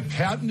 My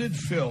patented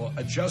fill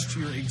adjusts to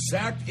your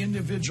exact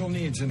individual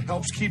needs and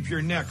helps keep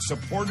your neck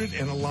supported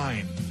and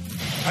aligned.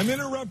 I'm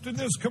interrupting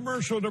this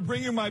commercial to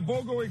bring you my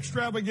BOGO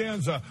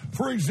extravaganza.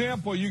 For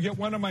example, you get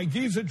one of my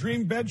Giza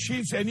Dream bed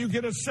sheets and you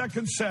get a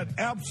second set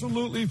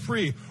absolutely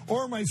free.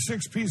 Or my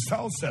 6-piece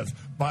towel sets.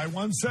 Buy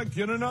one set,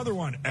 get another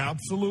one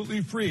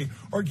absolutely free.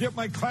 Or get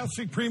my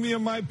classic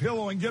premium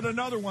MyPillow and get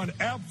another one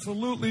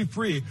absolutely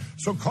free.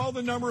 So call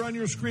the number on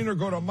your screen or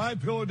go to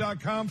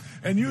MyPillow.com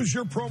and use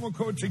your promo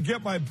code to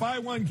get my buy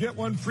one, get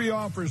one free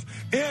offers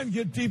and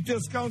get deep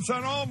discounts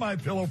on all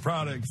MyPillow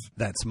products.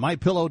 That's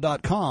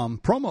MyPillow.com,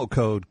 promo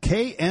code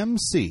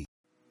KMC.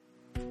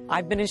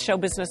 I've been in show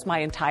business my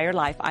entire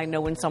life. I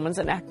know when someone's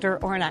an actor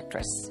or an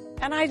actress.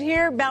 And I'd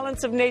hear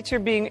Balance of Nature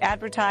being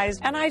advertised,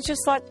 and I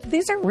just thought,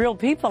 these are real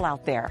people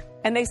out there.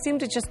 And they seem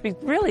to just be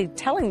really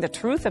telling the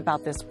truth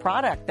about this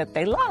product that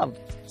they love.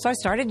 So I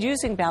started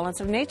using Balance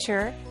of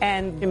Nature,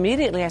 and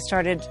immediately I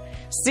started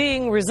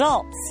seeing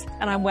results.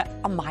 And I went,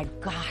 oh my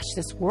gosh,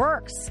 this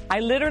works. I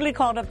literally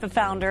called up the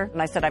founder,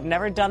 and I said, I've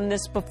never done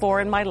this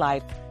before in my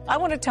life. I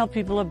want to tell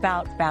people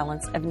about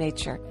Balance of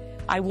Nature.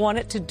 I want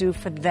it to do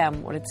for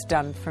them what it's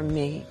done for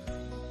me.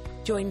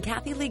 Join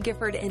Kathy Lee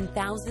Gifford and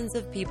thousands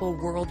of people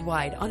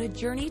worldwide on a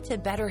journey to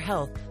better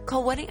health.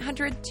 Call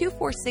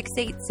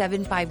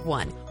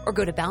 1-800-246-8751 or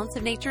go to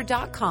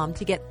balanceofnature.com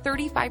to get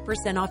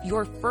 35% off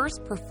your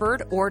first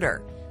preferred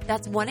order.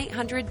 That's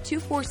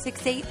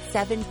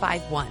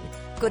 1-800-246-8751.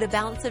 Go to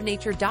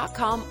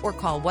balanceofnature.com or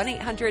call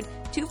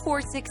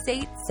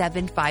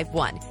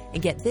 1-800-246-8751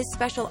 and get this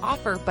special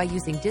offer by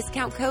using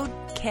discount code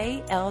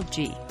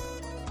KLG.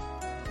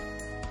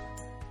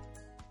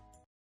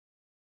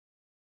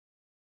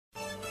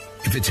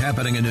 If it's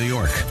happening in New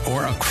York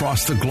or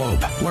across the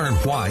globe, learn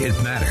why it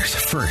matters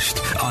first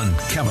on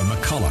Kevin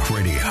McCullough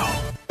Radio.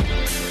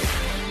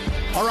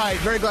 All right,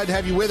 very glad to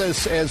have you with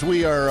us as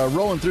we are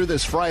rolling through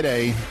this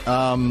Friday.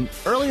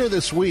 Earlier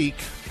this week,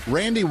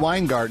 Randi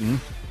Weingarten,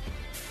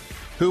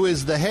 who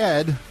is the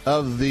head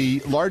of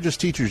the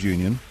largest teachers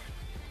union,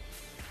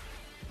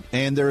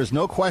 and there is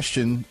no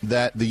question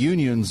that the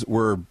unions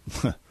were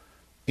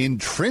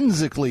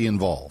intrinsically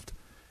involved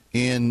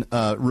in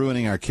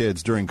ruining our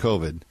kids during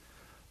COVID.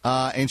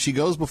 And she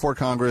goes before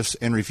Congress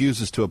and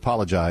refuses to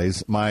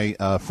apologize. My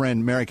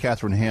friend Mary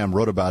Catherine Ham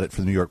wrote about it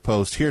for the New York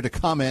Post. Here to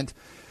comment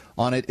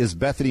on it is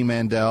Bethany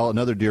Mandel,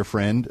 another dear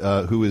friend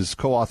who is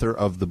co-author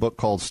of the book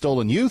called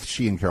Stolen Youth.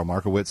 She and Carol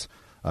Markowitz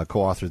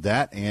co-authored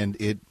that, and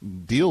it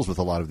deals with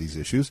a lot of these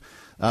issues.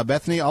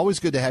 Bethany, always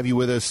good to have you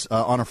with us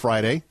on a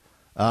Friday.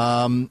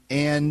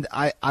 And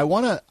I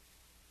want to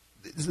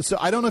 – so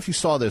I don't know if you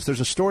saw this.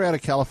 There's a story out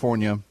of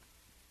California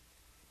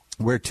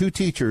where two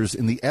teachers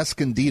in the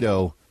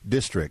Escondido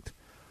district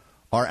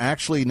are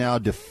actually now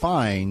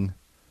defying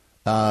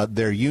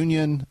their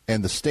union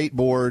and the state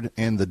board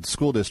and the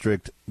school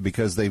district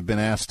because they've been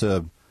asked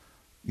to,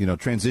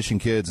 transition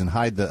kids and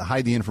hide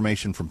the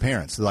information from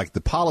parents. Like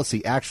the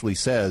policy actually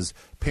says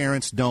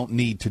parents don't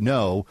need to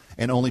know,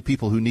 and only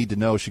people who need to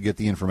know should get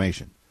the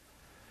information.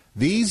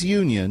 These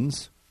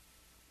unions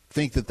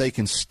think that they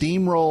can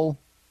steamroll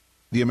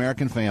the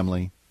American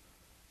family.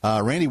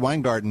 Randi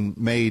Weingarten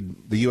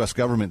made the U.S.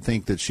 government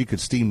think that she could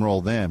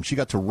steamroll them. She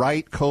got to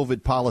write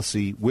COVID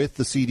policy with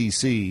the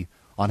CDC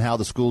on how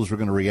the schools were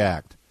going to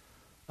react.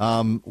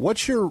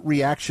 What's your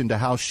reaction to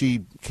how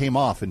she came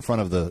off in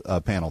front of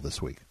the panel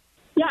this week?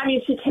 Yeah, I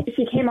mean, she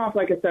came off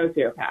like a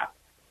sociopath,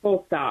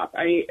 full stop.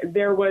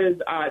 There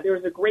was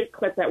a great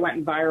clip that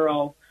went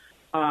viral.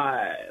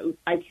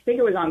 I think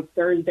it was on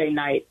Thursday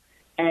night,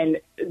 and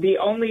the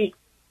only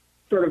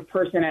sort of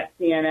person at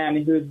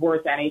CNN who's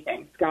worth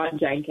anything, Scott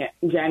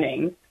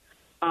Jennings,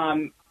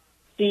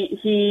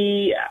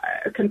 he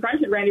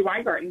confronted Randi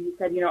Weingarten. He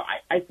said,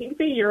 I think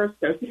that you're a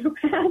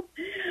sociopath.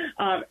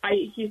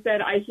 He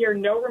said, I hear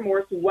no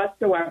remorse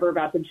whatsoever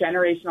about the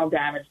generational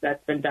damage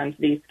that's been done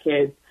to these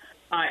kids.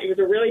 It was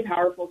a really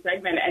powerful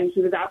segment, and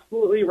he was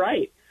absolutely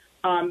right.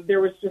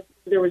 There was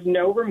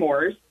no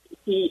remorse.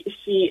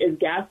 She is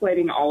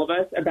gaslighting all of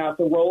us about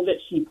the role that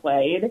she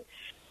played.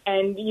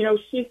 And,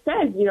 she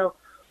said,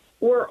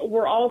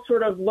 we're all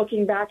sort of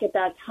looking back at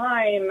that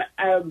time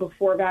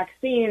before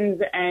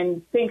vaccines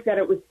and think that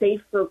it was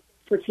safe for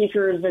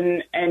teachers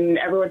and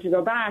everyone to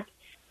go back,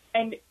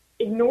 and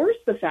ignores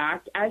the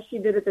fact, as she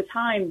did at the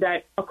time,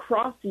 that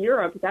across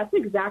Europe, that's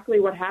exactly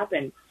what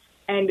happened.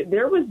 And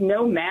there was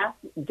no mass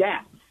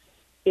deaths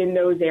in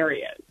those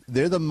areas.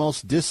 They're the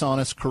most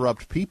dishonest,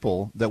 corrupt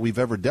people that we've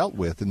ever dealt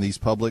with in these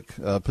public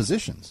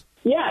positions.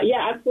 Yeah,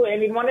 absolutely. I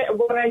mean, what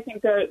I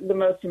think the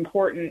most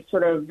important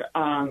sort of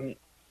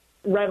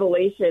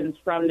revelations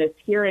from this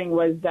hearing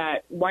was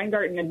that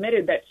Weingarten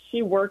admitted that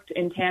she worked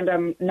in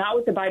tandem not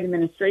with the Biden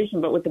administration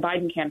but with the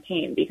Biden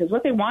campaign, because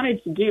what they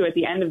wanted to do at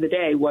the end of the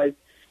day was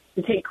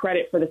to take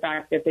credit for the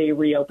fact that they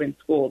reopened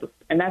schools,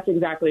 and that's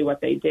exactly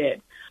what they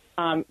did.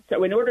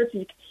 So in order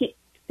to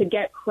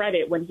get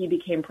credit when he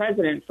became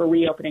president for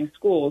reopening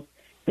schools,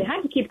 they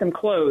had to keep them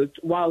closed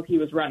while he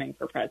was running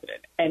for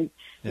president, and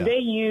they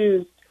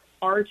used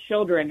our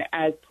children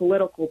as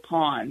political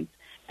pawns.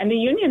 And the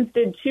unions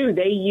did too.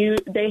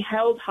 They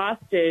held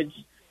hostage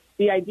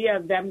the idea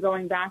of them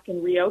going back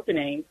and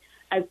reopening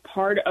as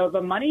part of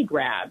a money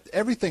grab.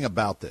 Everything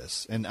about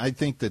this, and I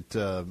think that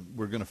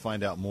we're going to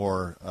find out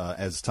more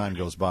as time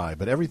goes by,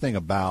 but everything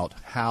about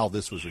how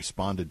this was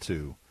responded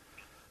to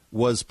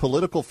was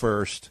political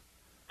first,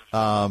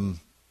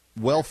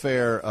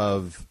 welfare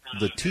of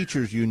the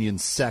teachers union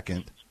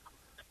second,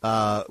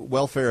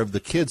 welfare of the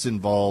kids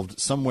involved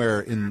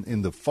somewhere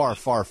in the far,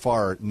 far,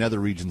 far nether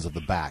regions of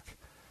the back.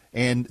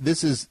 And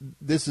this is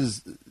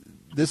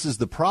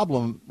the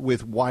problem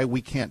with why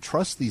we can't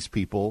trust these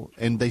people,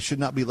 and they should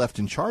not be left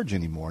in charge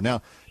anymore.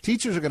 Now,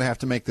 teachers are going to have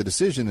to make the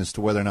decision as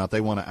to whether or not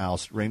they want to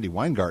oust Randi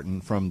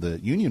Weingarten from the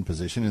union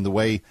position. And the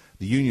way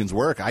the unions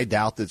work, I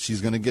doubt that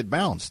she's going to get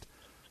bounced.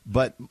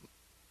 But,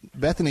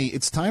 Bethany,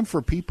 it's time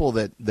for people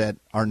that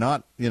are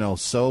not,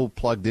 so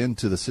plugged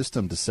into the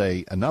system to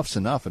say enough's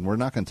enough, and we're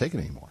not going to take it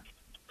anymore.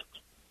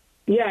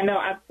 Yeah, no,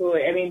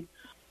 absolutely. I mean,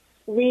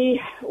 we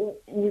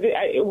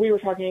were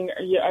talking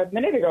a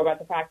minute ago about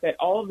the fact that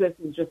all of this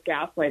is just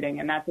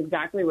gaslighting, and that's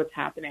exactly what's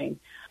happening.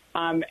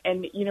 And,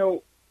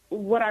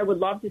 what I would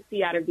love to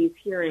see out of these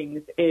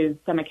hearings is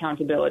some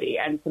accountability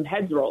and some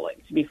heads rolling,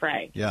 to be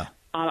frank. Yeah.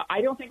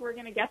 I don't think we're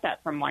going to get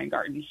that from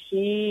Weingarten.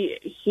 She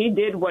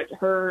did what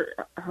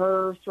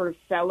her sort of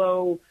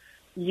fellow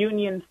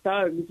union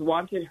thugs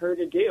wanted her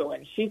to do,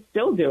 and she's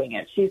still doing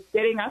it. She's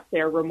sitting up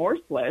there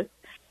remorseless,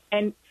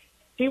 and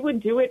she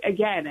would do it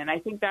again. And I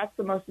think that's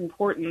the most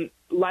important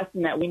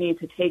lesson that we need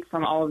to take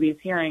from all of these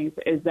hearings,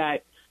 is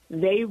that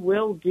they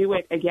will do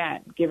it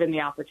again, given the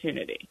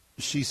opportunity.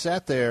 She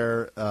sat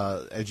there,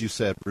 as you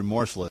said,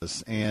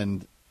 remorseless,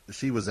 and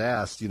she was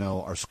asked,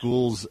 are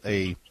schools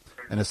an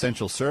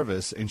essential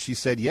service? And she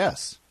said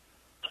yes.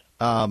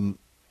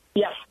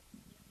 Yes.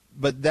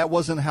 But that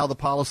wasn't how the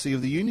policy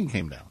of the union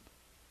came down.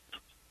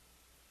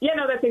 Yeah,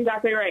 no, that's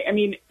exactly right. I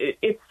mean,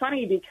 it's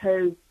funny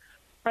because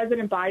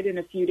President Biden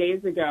a few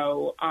days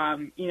ago,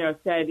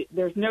 said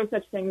there's no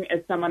such thing as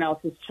someone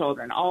else's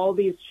children. All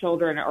these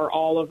children are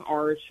all of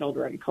our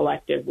children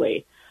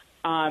collectively.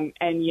 And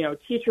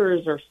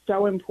teachers are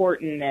so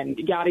important and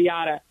yada,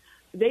 yada.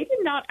 They did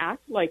not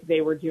act like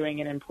they were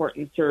doing an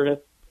important service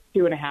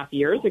 2.5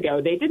 years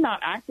ago. They did not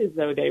act as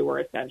though they were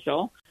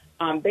essential.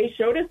 They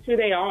showed us who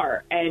they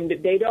are, and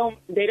they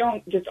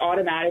don't just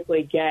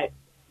automatically get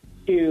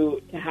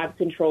to have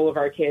control of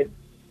our kids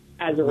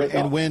as a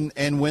result.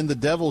 And when the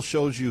devil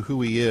shows you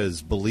who he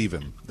is, believe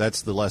him.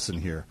 That's the lesson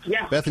here.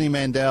 Yeah. Bethany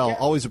Mandel,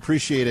 always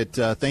appreciate it.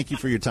 Thank you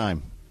for your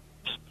time.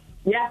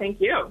 Yeah,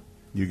 thank you.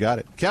 You got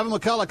it. Kevin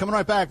McCullough coming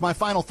right back. My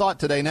final thought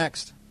today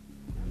next.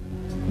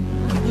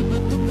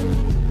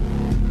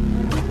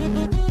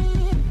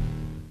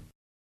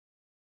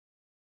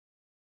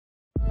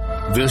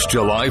 This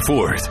July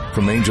 4th,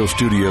 from Angel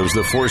Studios,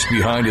 the force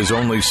behind His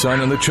only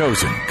Son and The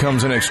Chosen,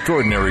 comes an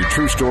extraordinary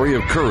true story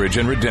of courage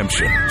and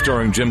redemption.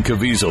 Starring Jim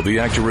Caviezel, the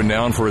actor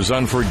renowned for his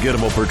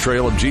unforgettable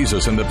portrayal of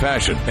Jesus in The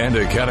Passion, and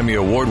Academy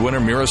Award winner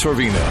Mira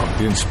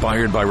Sorvino.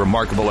 Inspired by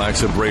remarkable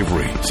acts of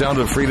bravery, Sound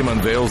of Freedom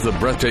unveils the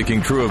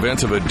breathtaking true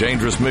events of a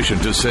dangerous mission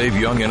to save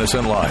young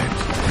innocent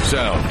lives.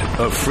 Sound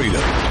of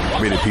Freedom.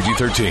 Rated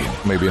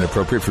PG-13. May be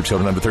inappropriate for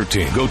children under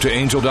 13. Go to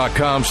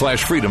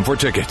angel.com/freedom for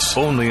tickets.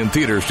 Only in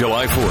theaters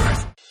July 4th.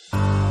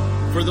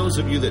 For those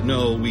of you that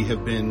know, we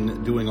have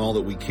been doing all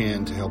that we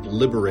can to help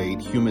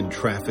liberate human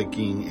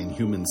trafficking and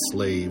human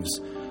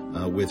slaves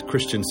with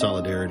Christian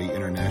Solidarity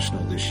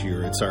International this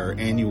year. It's our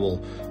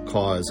annual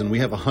cause, and we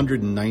have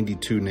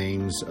 192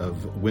 names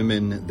of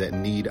women that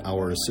need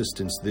our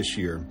assistance this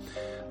year.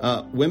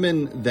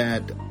 Women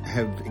that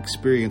have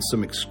experienced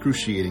some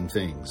excruciating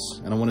things.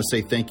 And I want to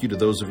say thank you to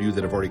those of you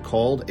that have already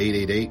called,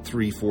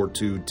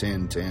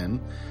 888-342-1010.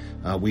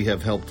 We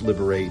have helped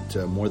liberate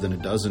more than a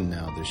dozen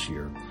now this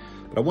year.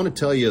 But I want to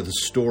tell you the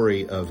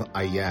story of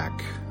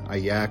Ayak.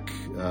 Ayak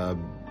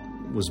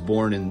was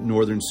born in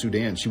northern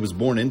Sudan. She was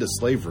born into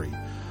slavery.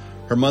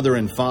 Her mother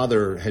and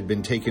father had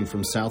been taken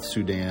from South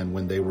Sudan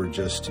when they were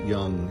just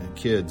young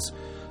kids,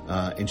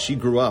 and she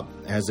grew up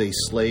as a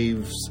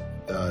slave's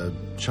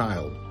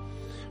child.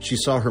 She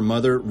saw her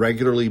mother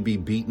regularly be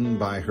beaten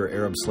by her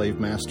Arab slave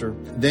master.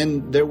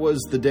 Then there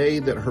was the day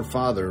that her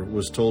father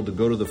was told to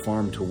go to the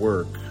farm to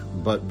work,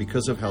 but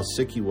because of how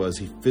sick he was,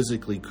 he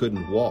physically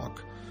couldn't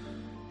walk.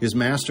 His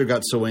master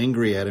got so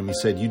angry at him, he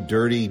said, "You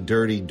dirty,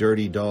 dirty,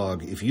 dirty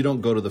dog. If you don't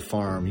go to the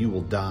farm, you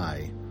will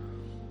die."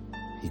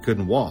 He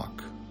couldn't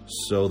walk,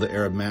 so the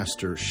Arab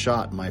master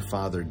shot my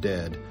father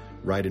dead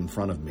right in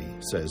front of me,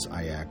 says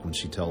Ayak when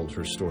she tells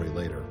her story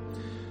later.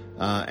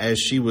 As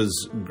she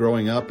was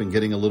growing up and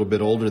getting a little bit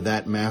older,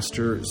 that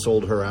master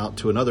sold her out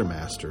to another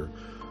master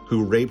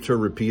who raped her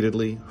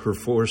repeatedly, who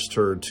forced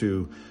her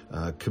to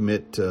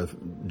commit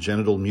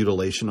genital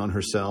mutilation on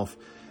herself,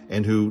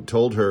 and who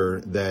told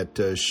her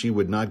that she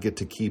would not get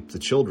to keep the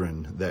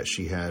children that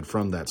she had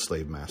from that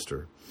slave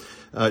master.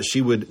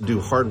 She would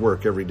do hard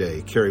work every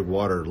day, carry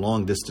water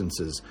long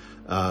distances,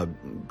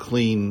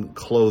 clean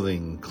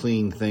clothing,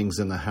 clean things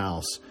in the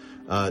house,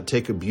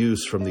 take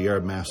abuse from the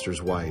Arab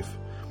master's wife.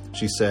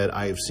 She said,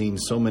 "I have seen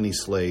so many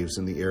slaves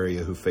in the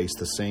area who face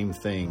the same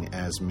thing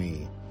as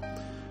me."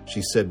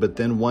 She said, "But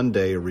then one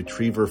day a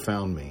retriever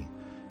found me.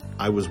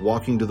 I was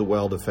walking to the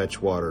well to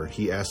fetch water.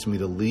 He asked me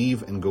to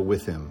leave and go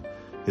with him.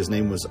 His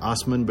name was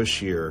Osman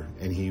Bashir,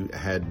 and he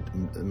had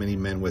many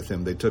men with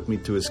him. They took me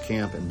to his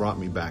camp and brought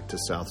me back to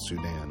South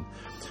Sudan."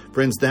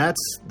 Friends,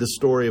 that's the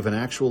story of an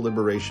actual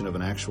liberation of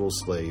an actual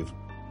slave.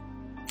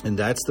 And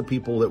that's the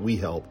people that we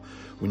help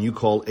when you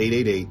call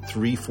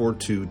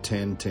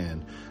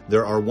 888-342-1010.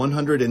 There are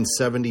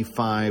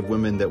 175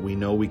 women that we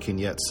know we can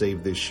yet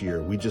save this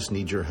year. We just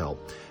need your help.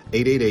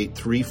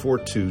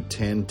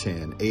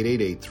 888-342-1010.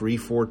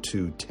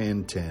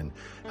 888-342-1010.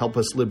 Help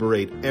us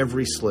liberate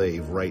every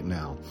slave right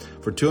now.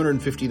 For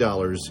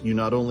 $250, you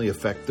not only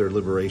affect their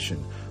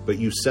liberation, but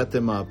you set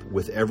them up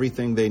with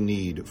everything they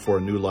need for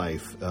a new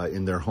life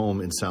in their home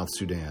in South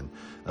Sudan,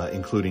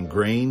 including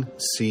grain,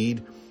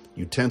 seed,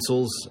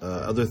 utensils,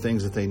 other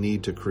things that they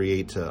need to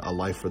create a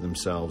life for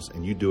themselves.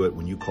 And you do it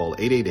when you call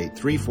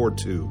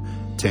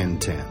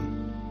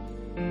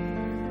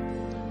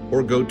 888-342-1010.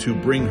 Or go to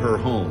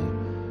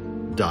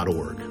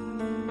bringherhome.org.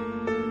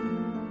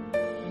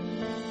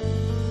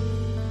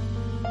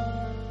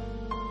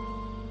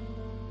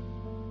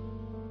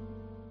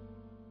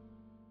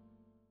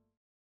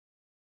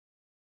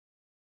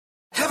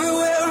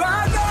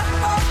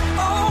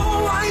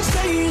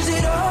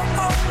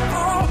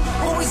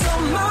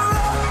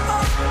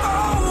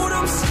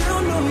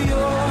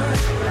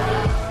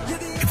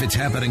 If it's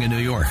happening in New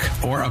York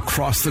or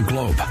across the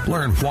globe,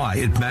 learn why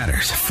it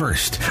matters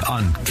first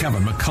on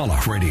Kevin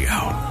McCullough Radio.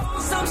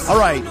 All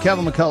right,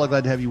 Kevin McCullough,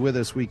 glad to have you with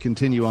us. We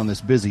continue on this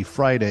busy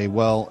Friday.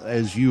 Well,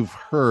 as you've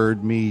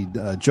heard me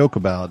joke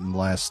about in the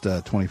last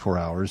 24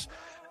 hours,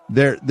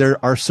 there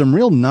are some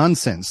real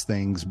nonsense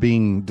things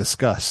being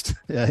discussed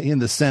in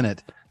the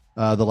Senate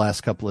the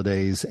last couple of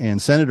days. And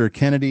Senator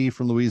Kennedy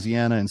from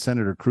Louisiana and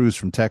Senator Cruz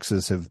from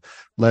Texas have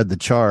led the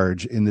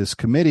charge in this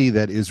committee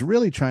that is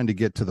really trying to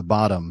get to the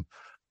bottom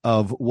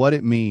of what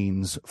it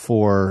means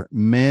for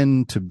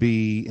men to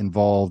be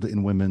involved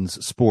in women's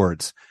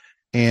sports.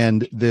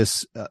 And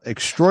this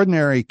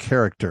extraordinary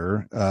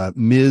character,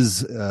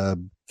 Ms.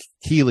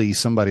 Keeley,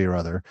 somebody or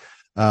other,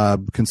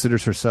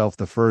 considers herself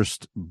the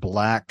first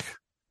black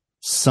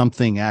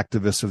something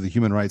activist of the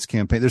Human Rights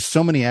Campaign. There's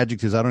so many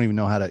adjectives, I don't even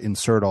know how to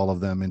insert all of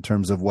them in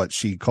terms of what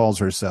she calls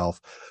herself.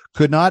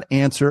 Could not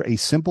answer a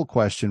simple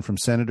question from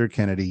Senator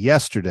Kennedy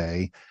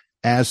yesterday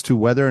as to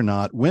whether or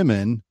not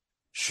women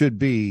should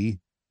be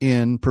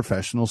in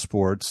professional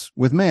sports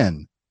with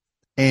men.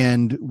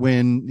 And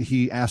when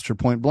he asked her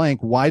point blank,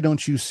 why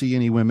don't you see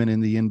any women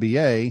in the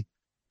NBA?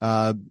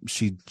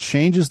 She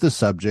changes the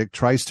subject,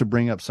 tries to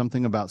bring up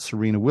something about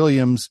Serena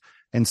Williams,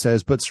 and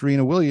says, but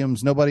Serena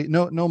Williams,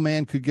 no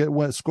man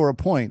could score a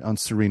point on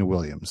Serena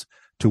Williams.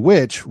 To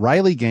which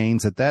Riley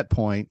Gaines, at that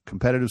point,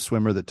 competitive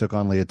swimmer that took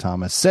on Leah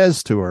Thomas,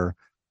 says to her,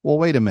 well,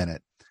 wait a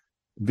minute.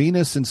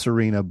 Venus and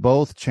Serena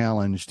both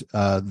challenged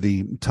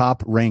the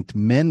top ranked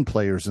men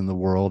players in the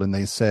world, and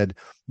they said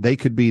they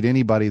could beat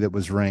anybody that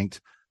was ranked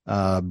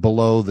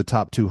below the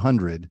top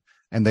 200,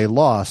 and they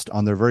lost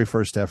on their very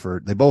first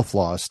effort. They both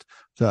lost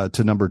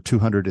to number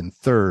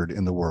 203rd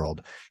in the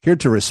world. Here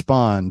to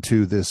respond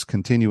to this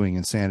continuing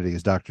insanity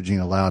is Dr.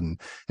 Gina Loudon.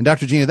 And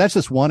Dr. Gina, that's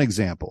just one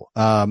example.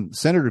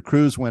 Senator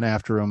Cruz went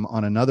after him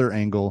on another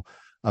angle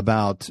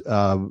about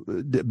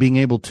being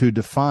able to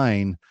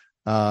define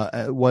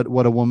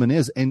what a woman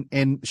is.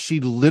 And she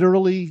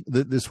literally,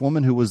 this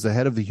woman who was the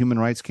head of the Human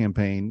Rights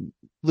Campaign,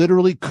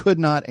 literally could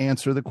not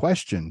answer the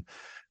question.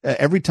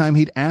 Every time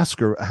he'd ask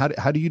her,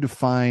 how do you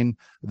define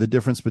the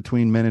difference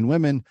between men and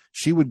women?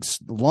 She would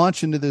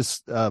launch into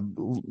this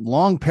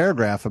long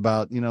paragraph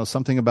about,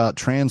 something about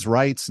trans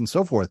rights and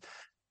so forth.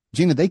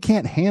 Gina, they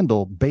can't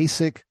handle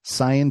basic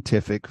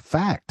scientific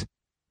fact.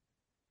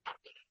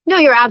 No,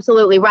 you're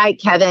absolutely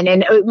right, Kevin.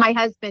 And my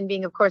husband,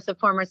 being, of course, a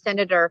former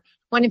senator,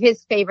 one of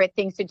his favorite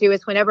things to do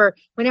is whenever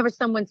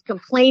someone's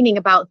complaining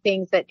about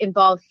things that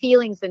involve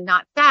feelings and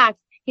not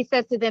facts, he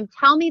says to them,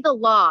 tell me the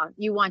law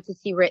you want to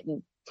see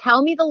written.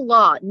 Tell me the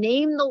law,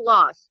 name the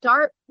law,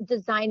 start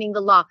designing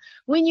the law.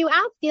 When you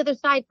ask the other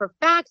side for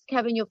facts,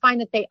 Kevin, you'll find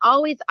that they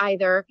always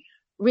either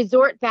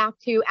resort back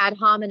to ad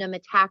hominem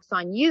attacks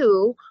on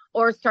you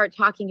or start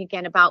talking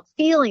again about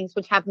feelings,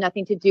 which have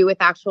nothing to do with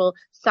actual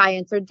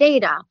science or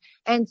data.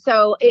 And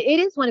so it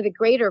is one of the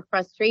greater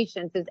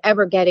frustrations is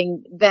ever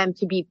getting them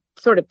to be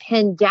sort of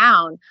pinned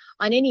down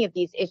on any of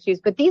these issues.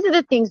 But these are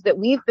the things that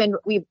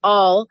we've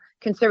all,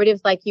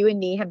 conservatives like you and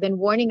me, have been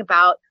warning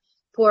about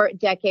for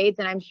decades,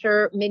 and I'm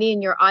sure many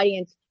in your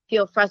audience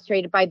feel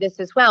frustrated by this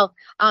as well.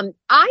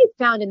 I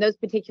found in those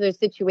particular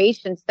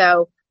situations,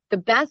 though, the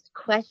best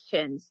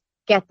questions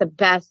get the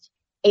best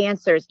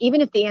answers, even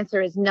if the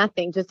answer is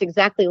nothing, just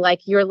exactly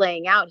like you're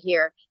laying out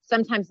here.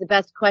 Sometimes the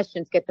best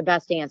questions get the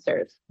best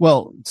answers.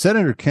 Well,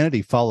 Senator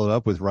Kennedy followed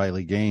up with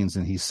Riley Gaines,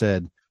 and he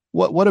said,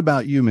 What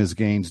about you, Ms.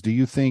 Gaines? Do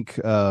you think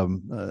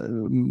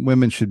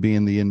women should be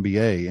in the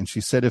NBA? And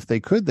she said if they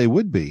could, they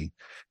would be.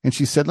 And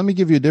she said, let me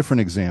give you a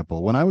different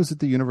example. When I was at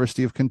the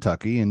University of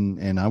Kentucky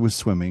and I was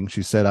swimming,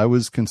 she said I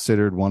was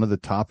considered one of the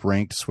top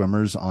ranked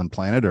swimmers on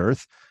planet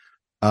Earth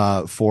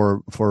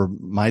for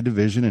my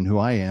division and who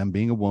I am.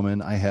 Being a woman,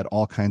 I had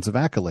all kinds of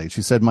accolades.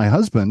 She said my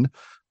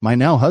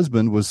now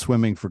husband was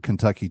swimming for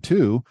Kentucky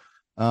too.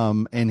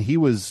 And he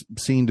was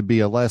seen to be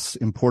a less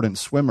important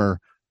swimmer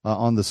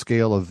on the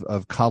scale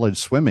of college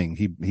swimming.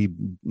 He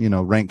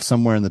ranked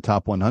somewhere in the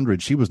top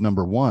 100. She was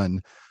number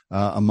one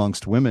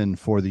amongst women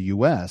for the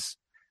U.S.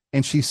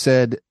 And she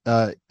said,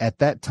 at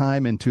that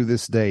time and to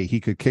this day,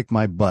 he could kick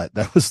my butt.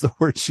 That was the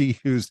word she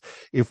used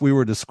if we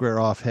were to square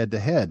off head to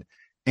head.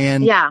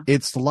 And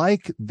It's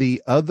like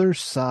the other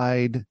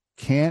side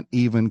can't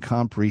even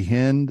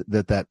comprehend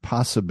that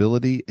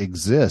possibility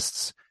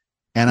exists.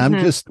 And I'm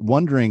just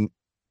wondering,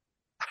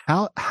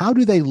 how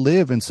do they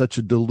live in such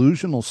a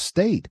delusional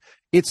state?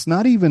 It's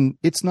not even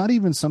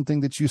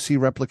something that you see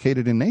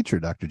replicated in nature,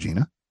 Dr.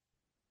 Gina.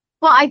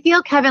 Well, I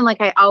feel, Kevin,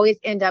 like I always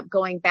end up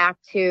going back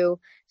to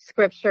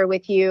scripture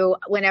with you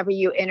whenever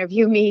you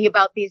interview me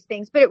about these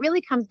things, but it really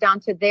comes down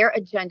to their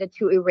agenda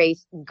to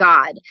erase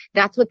God.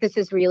 That's what this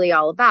is really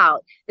all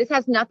about. This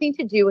has nothing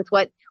to do with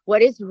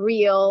what is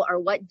real or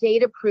what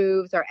data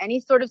proves or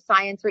any sort of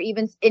science or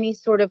even any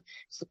sort of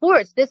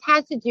sports. This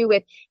has to do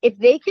with if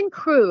they can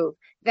prove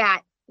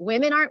that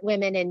women aren't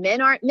women and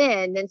men aren't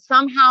men, then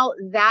somehow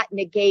that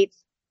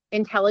negates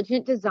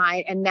intelligent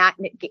design and that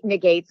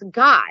negates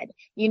God.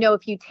 You know,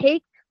 if you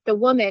take the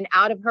woman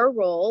out of her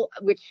role,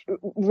 which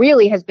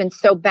really has been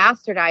so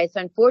bastardized,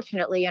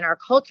 unfortunately, in our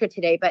culture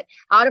today, but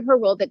out of her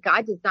role that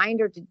God designed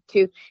her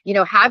to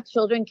have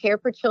children, care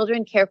for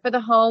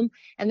the home,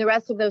 and the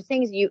rest of those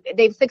things.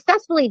 They've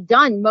successfully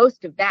done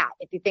most of that,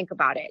 if you think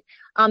about it.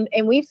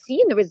 And we've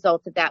seen the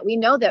results of that. We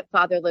know that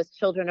fatherless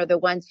children are the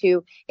ones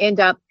who end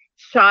up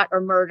shot or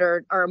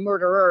murdered, or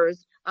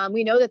murderers.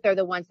 We know that they're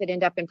the ones that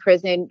end up in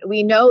prison.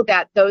 We know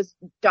that those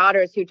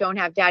daughters who don't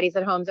have daddies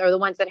at home are the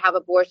ones that have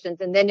abortions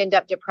and then end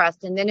up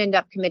depressed and then end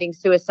up committing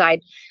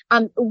suicide.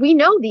 We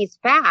know these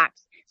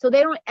facts. So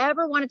they don't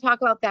ever want to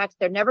talk about facts.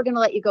 They're never going to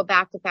let you go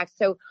back to facts.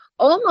 So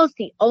almost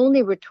the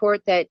only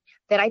retort that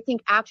I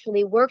think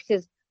actually works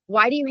is,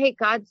 why do you hate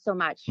God so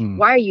much?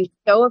 Why are you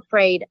so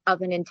afraid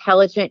of an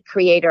intelligent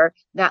creator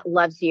that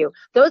loves you?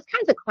 Those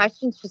kinds of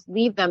questions just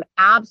leave them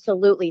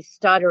absolutely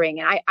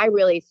stuttering. And I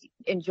really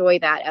enjoy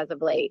that as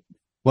of late.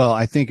 Well,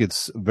 I think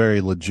it's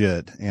very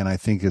legit. And I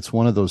think it's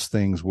one of those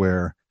things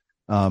where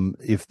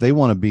if they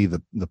want to be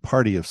the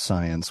party of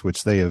science,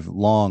 which they have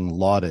long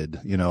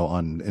lauded,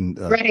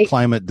 right,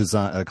 climate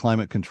design,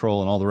 climate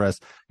control and all the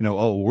rest,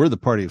 we're the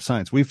party of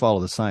science. We follow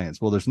the science.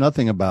 Well, there's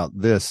nothing about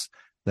this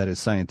that is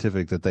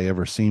scientific that they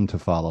ever seem to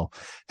follow.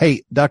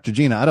 Hey, Dr.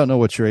 Gina, I don't know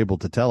what you're able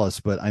to tell us,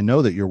 but I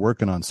know that you're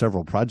working on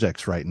several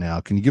projects right now.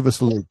 Can you give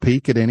us a little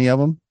peek at any of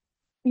them?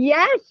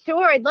 Yes,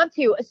 sure. I'd love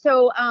to.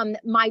 So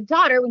my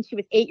daughter, when she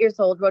was 8 years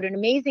old, wrote an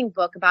amazing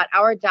book about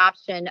our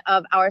adoption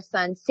of our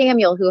son,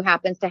 Samuel, who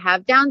happens to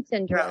have Down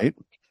syndrome. Right.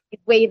 He's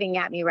waving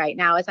at me right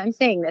now as I'm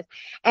saying this.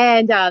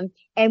 And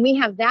we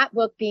have that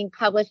book being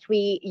published.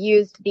 We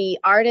used the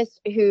artist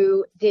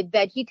who did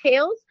Veggie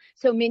Tales.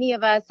 So many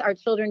of us, our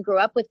children grew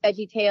up with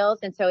Veggie Tales.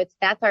 And so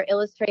that's our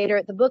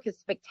illustrator. The book is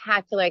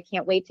spectacular. I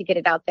can't wait to get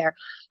it out there.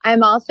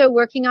 I'm also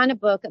working on a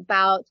book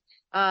about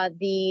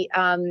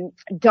the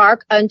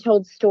dark,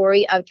 untold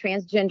story of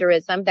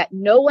transgenderism that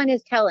no one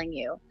is telling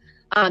you,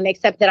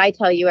 except that I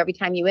tell you every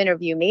time you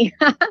interview me.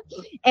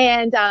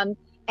 And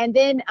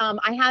then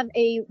I have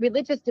a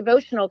religious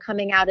devotional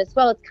coming out as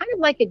well. It's kind of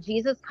like a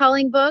Jesus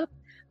calling book,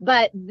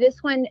 but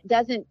this one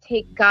doesn't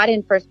take God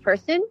in first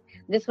person.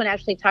 This one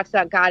actually talks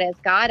about God as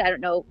God. I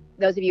don't know,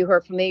 those of you who are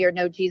familiar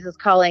know Jesus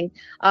Calling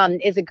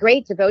is a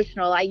great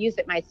devotional. I use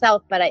it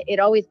myself, but it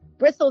always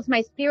bristles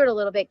my spirit a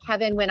little bit,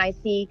 Kevin, when I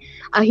see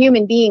a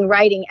human being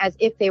writing as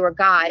if they were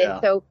God. Yeah.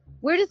 And so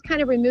we're just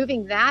kind of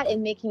removing that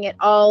and making it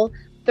all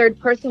third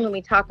person when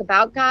we talk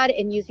about God,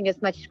 and using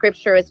as much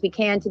scripture as we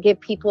can to give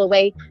people a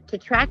way to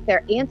track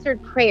their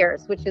answered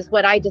prayers, which is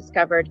what I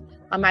discovered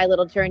on my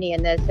little journey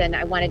in this, and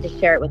I wanted to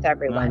share it with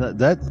everyone.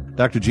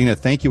 Dr. Gina,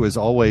 thank you as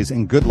always,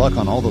 and good luck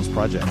on all those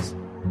projects.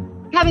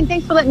 Kevin,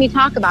 thanks for letting me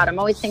talk about them.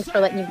 Always thanks for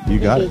letting me. You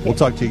got it. We'll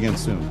talk to you again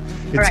soon.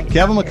 It's right,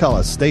 Kevin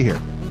McCullough. Stay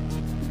here.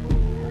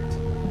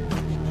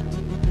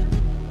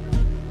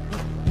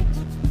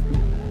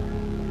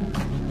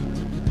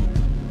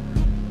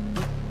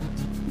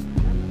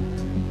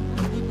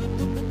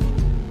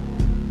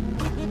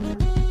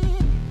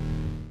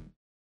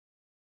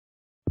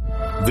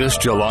 This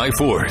July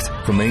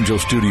 4th, from Angel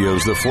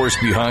Studios, the force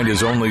behind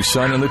His only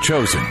Son and the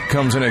Chosen,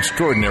 comes an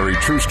extraordinary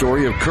true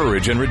story of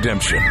courage and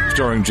redemption.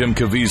 Starring Jim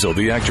Caviezel,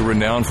 the actor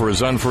renowned for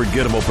his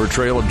unforgettable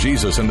portrayal of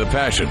Jesus in The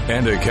Passion,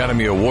 and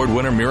Academy Award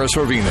winner Mira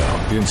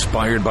Sorvino.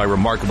 Inspired by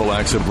remarkable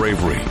acts of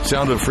bravery,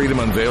 Sound of Freedom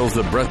unveils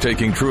the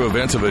breathtaking true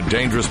events of a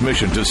dangerous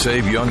mission to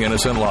save young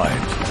innocent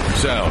lives.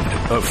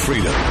 Sound of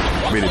Freedom.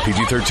 Rated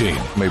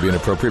PG-13. May be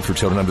inappropriate for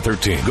children under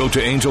 13. Go to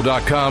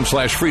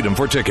angel.com/freedom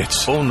for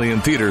tickets. Only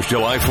in theaters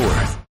July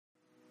 4th.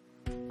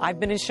 I've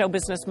been in show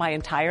business my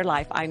entire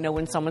life. I know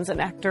when someone's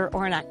an actor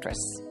or an actress.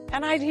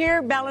 And I'd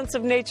hear Balance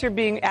of Nature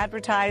being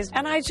advertised,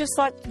 and I just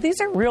thought, these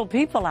are real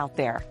people out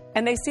there.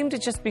 And they seem to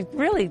just be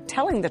really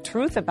telling the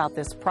truth about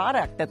this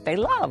product that they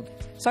love.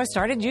 So I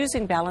started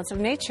using Balance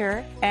of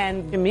Nature,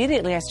 and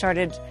immediately I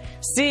started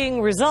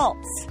seeing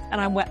results.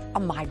 And I went, oh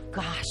my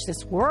gosh,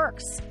 this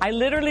works. I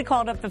literally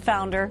called up the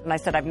founder, and I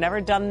said, I've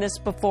never done this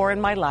before in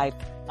my life.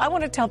 I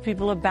want to tell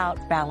people about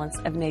Balance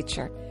of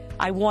Nature.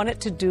 I want it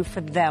to do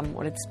for them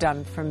what it's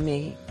done for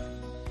me.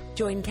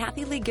 Join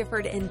Kathy Lee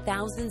Gifford and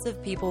thousands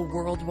of people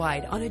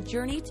worldwide on a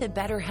journey to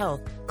better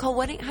health. Call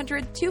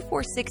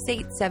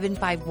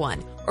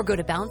 1-800-246-8751 or go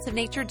to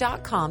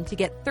balanceofnature.com to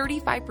get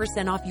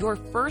 35% off your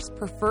first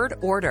preferred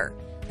order.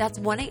 That's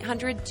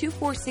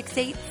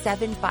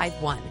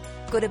 1-800-246-8751.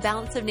 Go to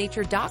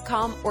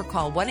balanceofnature.com or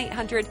call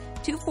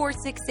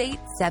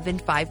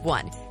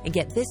 1-800-246-8751 and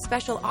get this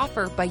special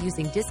offer by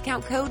using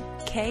discount code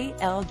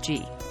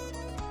KLG.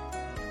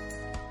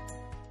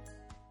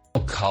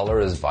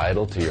 Color is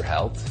vital to your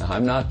health.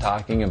 I'm not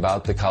talking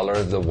about the color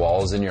of the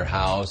walls in your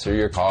house or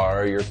your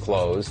car or your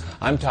clothes.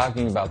 I'm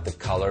talking about the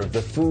color of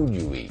the food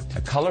you eat.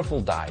 A colorful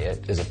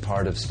diet is a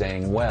part of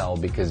staying well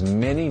because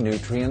many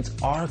nutrients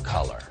are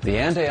color. The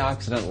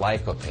antioxidant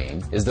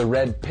lycopene is the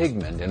red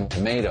pigment in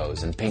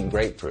tomatoes and pink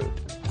grapefruit.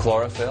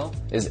 Chlorophyll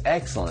is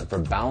excellent for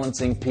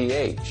balancing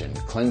pH and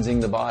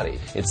cleansing the body.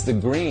 It's the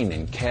green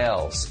in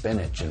kale,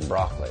 spinach, and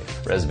broccoli.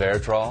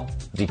 Resveratrol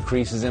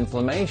decreases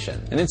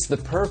inflammation, and it's the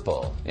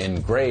purple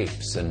in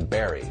grapes and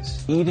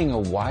berries. Eating a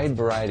wide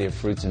variety of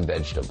fruits and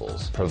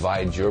vegetables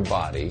provides your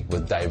body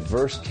with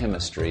diverse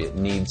chemistry it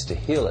needs to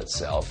heal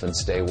itself and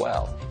stay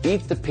well.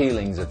 Eat the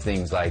peelings of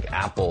things like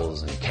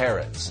apples and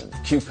carrots and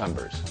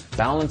cucumbers.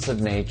 Balance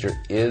of Nature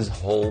is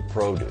whole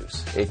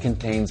produce. It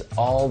contains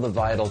all the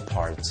vital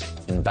parts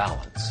in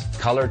balance.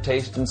 Color,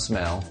 taste, and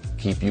smell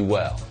keep you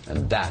well,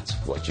 and that's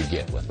what you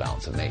get with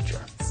Balance of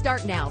Nature.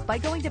 Start now by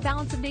going to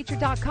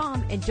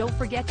balanceofnature.com and don't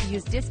forget to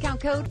use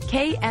discount code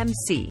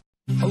KMC.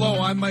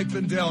 Hello, I'm Mike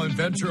Mandel,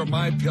 inventor of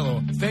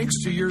MyPillow.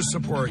 Thanks to your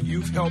support,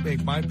 you've helped make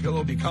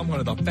MyPillow become one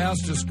of the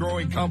fastest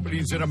growing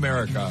companies in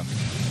America.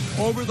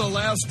 Over the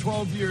last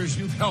 12 years,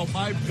 you've helped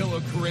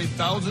MyPillow create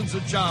thousands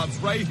of jobs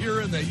right here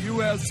in the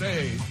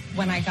USA.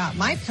 When I got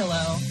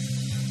MyPillow,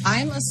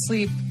 I'm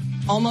asleep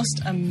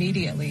almost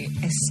immediately.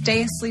 I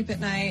stay asleep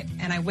at night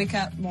and I wake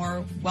up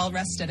more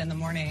well-rested in the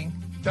morning.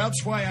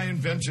 That's why I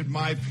invented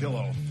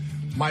MyPillow.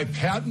 My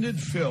patented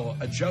fill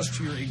adjusts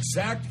to your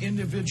exact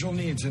individual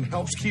needs and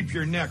helps keep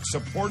your neck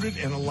supported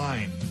and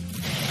aligned.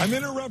 I'm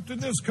interrupting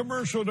this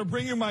commercial to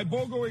bring you my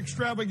BOGO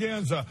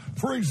extravaganza.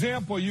 For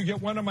example, you get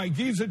one of my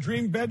Giza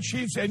Dream bed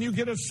sheets and you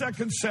get a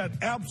second set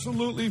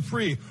absolutely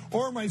free.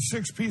 Or my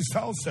 6-piece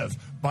towel sets.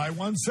 Buy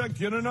one set,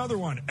 get another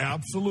one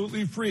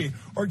absolutely free.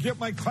 Or get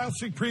my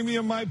classic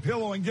premium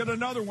MyPillow and get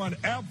another one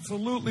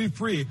absolutely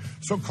free.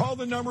 So call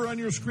the number on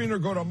your screen or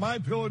go to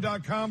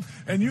MyPillow.com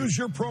and use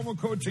your promo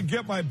code to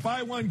get my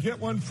buy one, get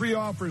one free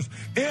offers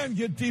and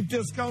get deep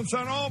discounts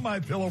on all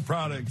MyPillow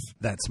products.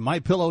 That's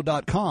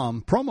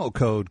MyPillow.com, promo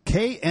code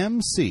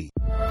KMC.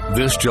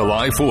 This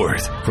July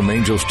 4th, from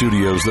Angel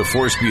Studios, the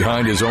force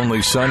behind His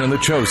only Son and The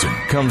Chosen,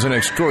 comes an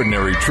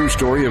extraordinary true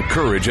story of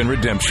courage and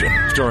redemption.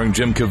 Starring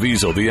Jim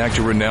Caviezel, the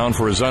actor renowned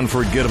for his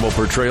unforgettable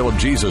portrayal of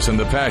Jesus in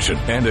The Passion,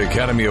 and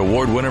Academy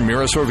Award winner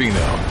Mira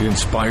Sorvino.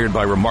 Inspired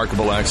by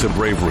remarkable acts of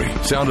bravery,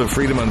 Sound of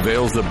Freedom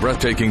unveils the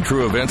breathtaking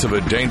true events of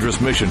a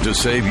dangerous mission to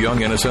save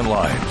young innocent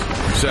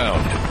lives.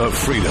 Sound of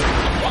Freedom.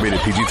 Rated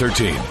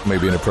PG-13. May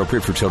be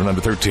inappropriate for children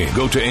under 13.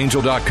 Go to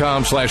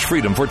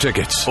angel.com/freedom for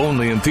tickets.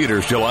 Only in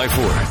theaters July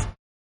 4th.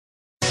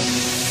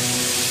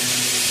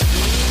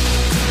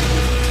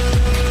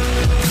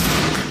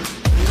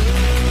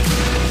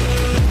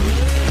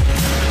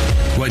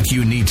 What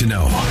you need to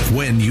know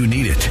when you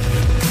need it.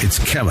 It's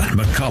Kevin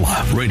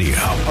McCullough Radio.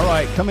 All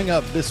right, coming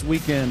up this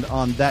weekend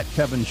on That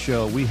Kevin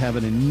Show, we have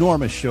an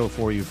enormous show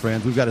for you,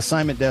 friends. We've got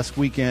Assignment Desk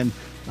Weekend.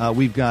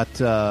 We've got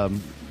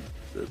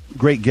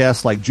great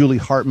guests like Julie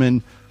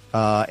Hartman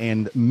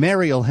and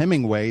Mariel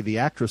Hemingway, the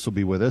actress, will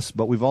be with us.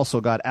 But we've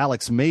also got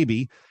Alex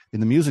Mabey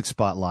in the music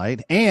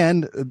spotlight.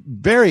 And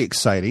very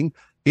exciting,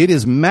 it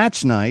is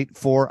match night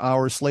for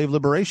our slave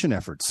liberation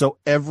efforts. So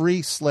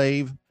every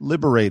slave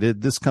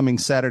liberated this coming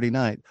Saturday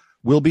night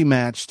will be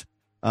matched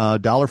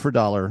dollar for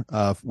dollar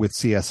with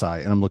CSI.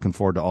 And I'm looking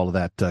forward to all of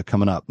that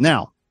coming up.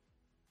 Now,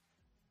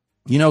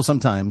 you know,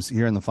 sometimes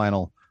here in the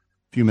final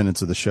few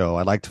minutes of the show,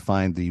 I like to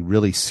find the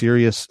really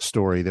serious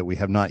story that we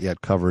have not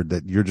yet covered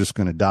that you're just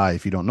going to die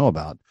if you don't know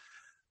about.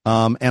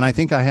 And I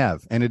think I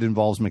have, and it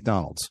involves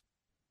McDonald's.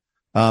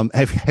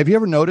 Have you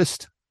ever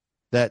noticed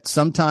that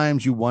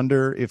sometimes you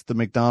wonder if the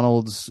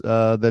McDonald's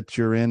that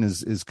you're in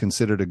is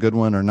considered a good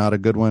one or not a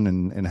good one,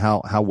 and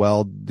how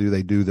well do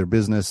they do their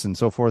business and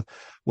so forth?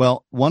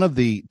 Well, one of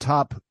the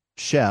top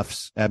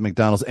chefs at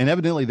McDonald's, and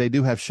evidently they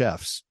do have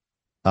chefs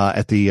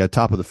at the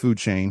top of the food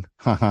chain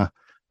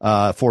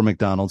for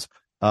McDonald's,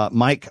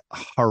 Mike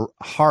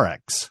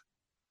Harex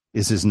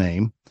is his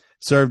name,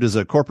 served as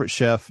a corporate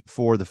chef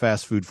for the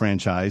fast food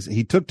franchise.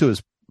 He took to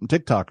his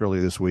TikTok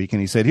earlier this week,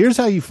 and he said, here's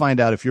how you find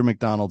out if your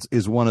McDonald's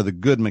is one of the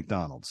good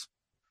McDonald's.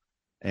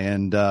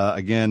 And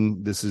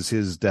again, this is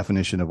his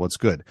definition of what's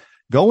good.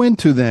 Go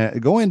into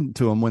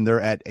them when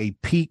they're at a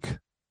peak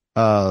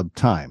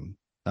time,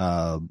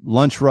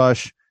 lunch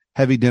rush,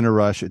 heavy dinner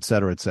rush, et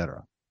cetera, et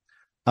cetera.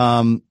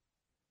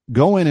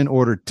 Go in and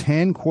order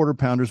 10 quarter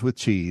pounders with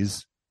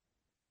cheese.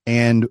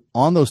 And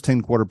on those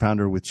 10 quarter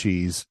pounder with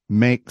cheese,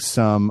 make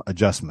some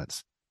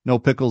adjustments. No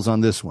pickles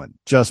on this one,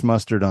 just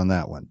mustard on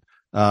that one.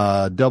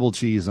 Double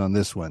cheese on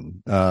this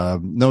one,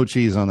 no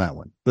cheese on that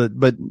one,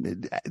 but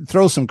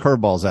throw some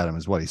curveballs at him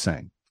is what he's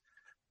saying.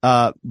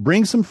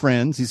 Bring some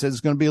friends. He says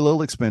it's going to be a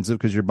little expensive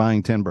because you're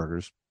buying 10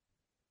 burgers,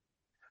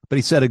 but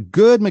he said a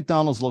good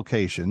McDonald's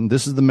location,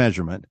 this is the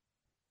measurement,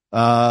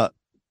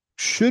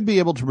 should be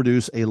able to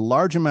produce a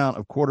large amount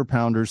of quarter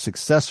pounders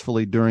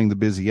successfully during the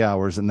busy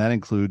hours. And that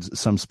includes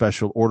some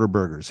special order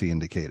burgers, he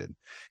indicated.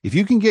 If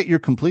you can get your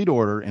complete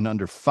order in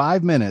under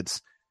 5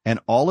 minutes, and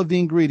all of the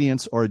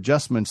ingredients or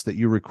adjustments that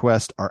you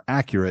request are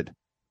accurate,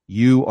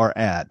 you are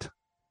at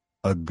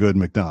a good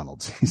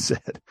McDonald's, he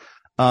said.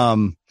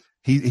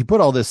 He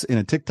put all this in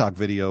a TikTok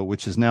video,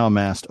 which has now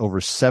amassed over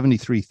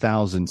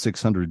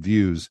 73,600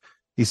 views.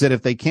 He said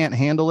if they can't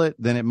handle it,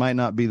 then it might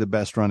not be the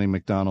best running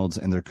McDonald's,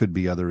 and there could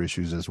be other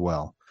issues as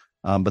well.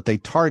 But they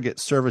target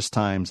service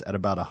times at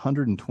about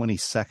 120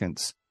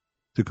 seconds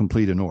to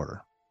complete an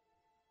order.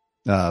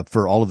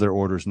 For all of their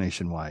orders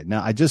nationwide.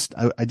 Now, I just,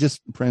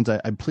 friends,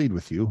 I plead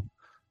with you.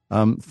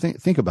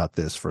 Think about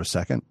this for a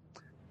second.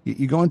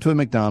 You go into a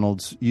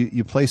McDonald's,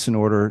 you place an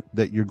order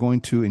that you're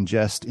going to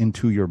ingest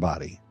into your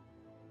body.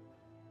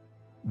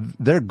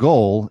 Their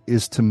goal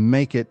is to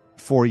make it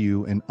for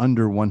you in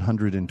under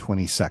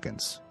 120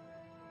 seconds.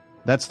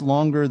 That's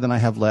longer than I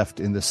have left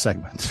in this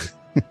segment.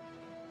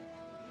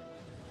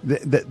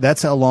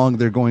 That's how long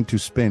they're going to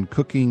spend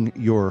cooking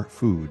your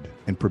food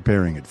and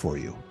preparing it for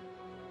you.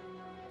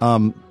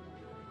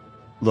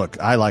 Look,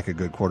 I like a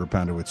good quarter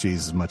pounder with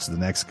cheese as much as the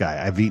next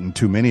guy. I've eaten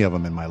too many of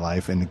them in my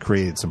life, and it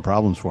created some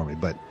problems for me.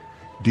 But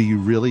do you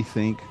really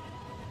think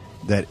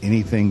that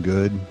anything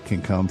good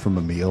can come from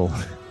a meal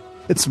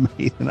that's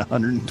made in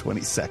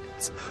 120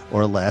 seconds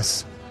or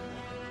less?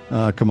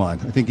 Come on.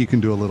 I think you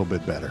can do a little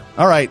bit better.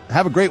 All right.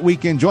 Have a great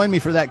weekend. Join me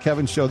for that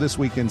Kevin Show this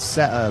weekend,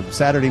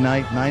 Saturday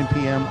night, 9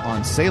 p.m.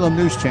 on Salem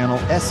News Channel,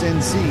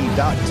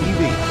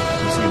 SNC.TV.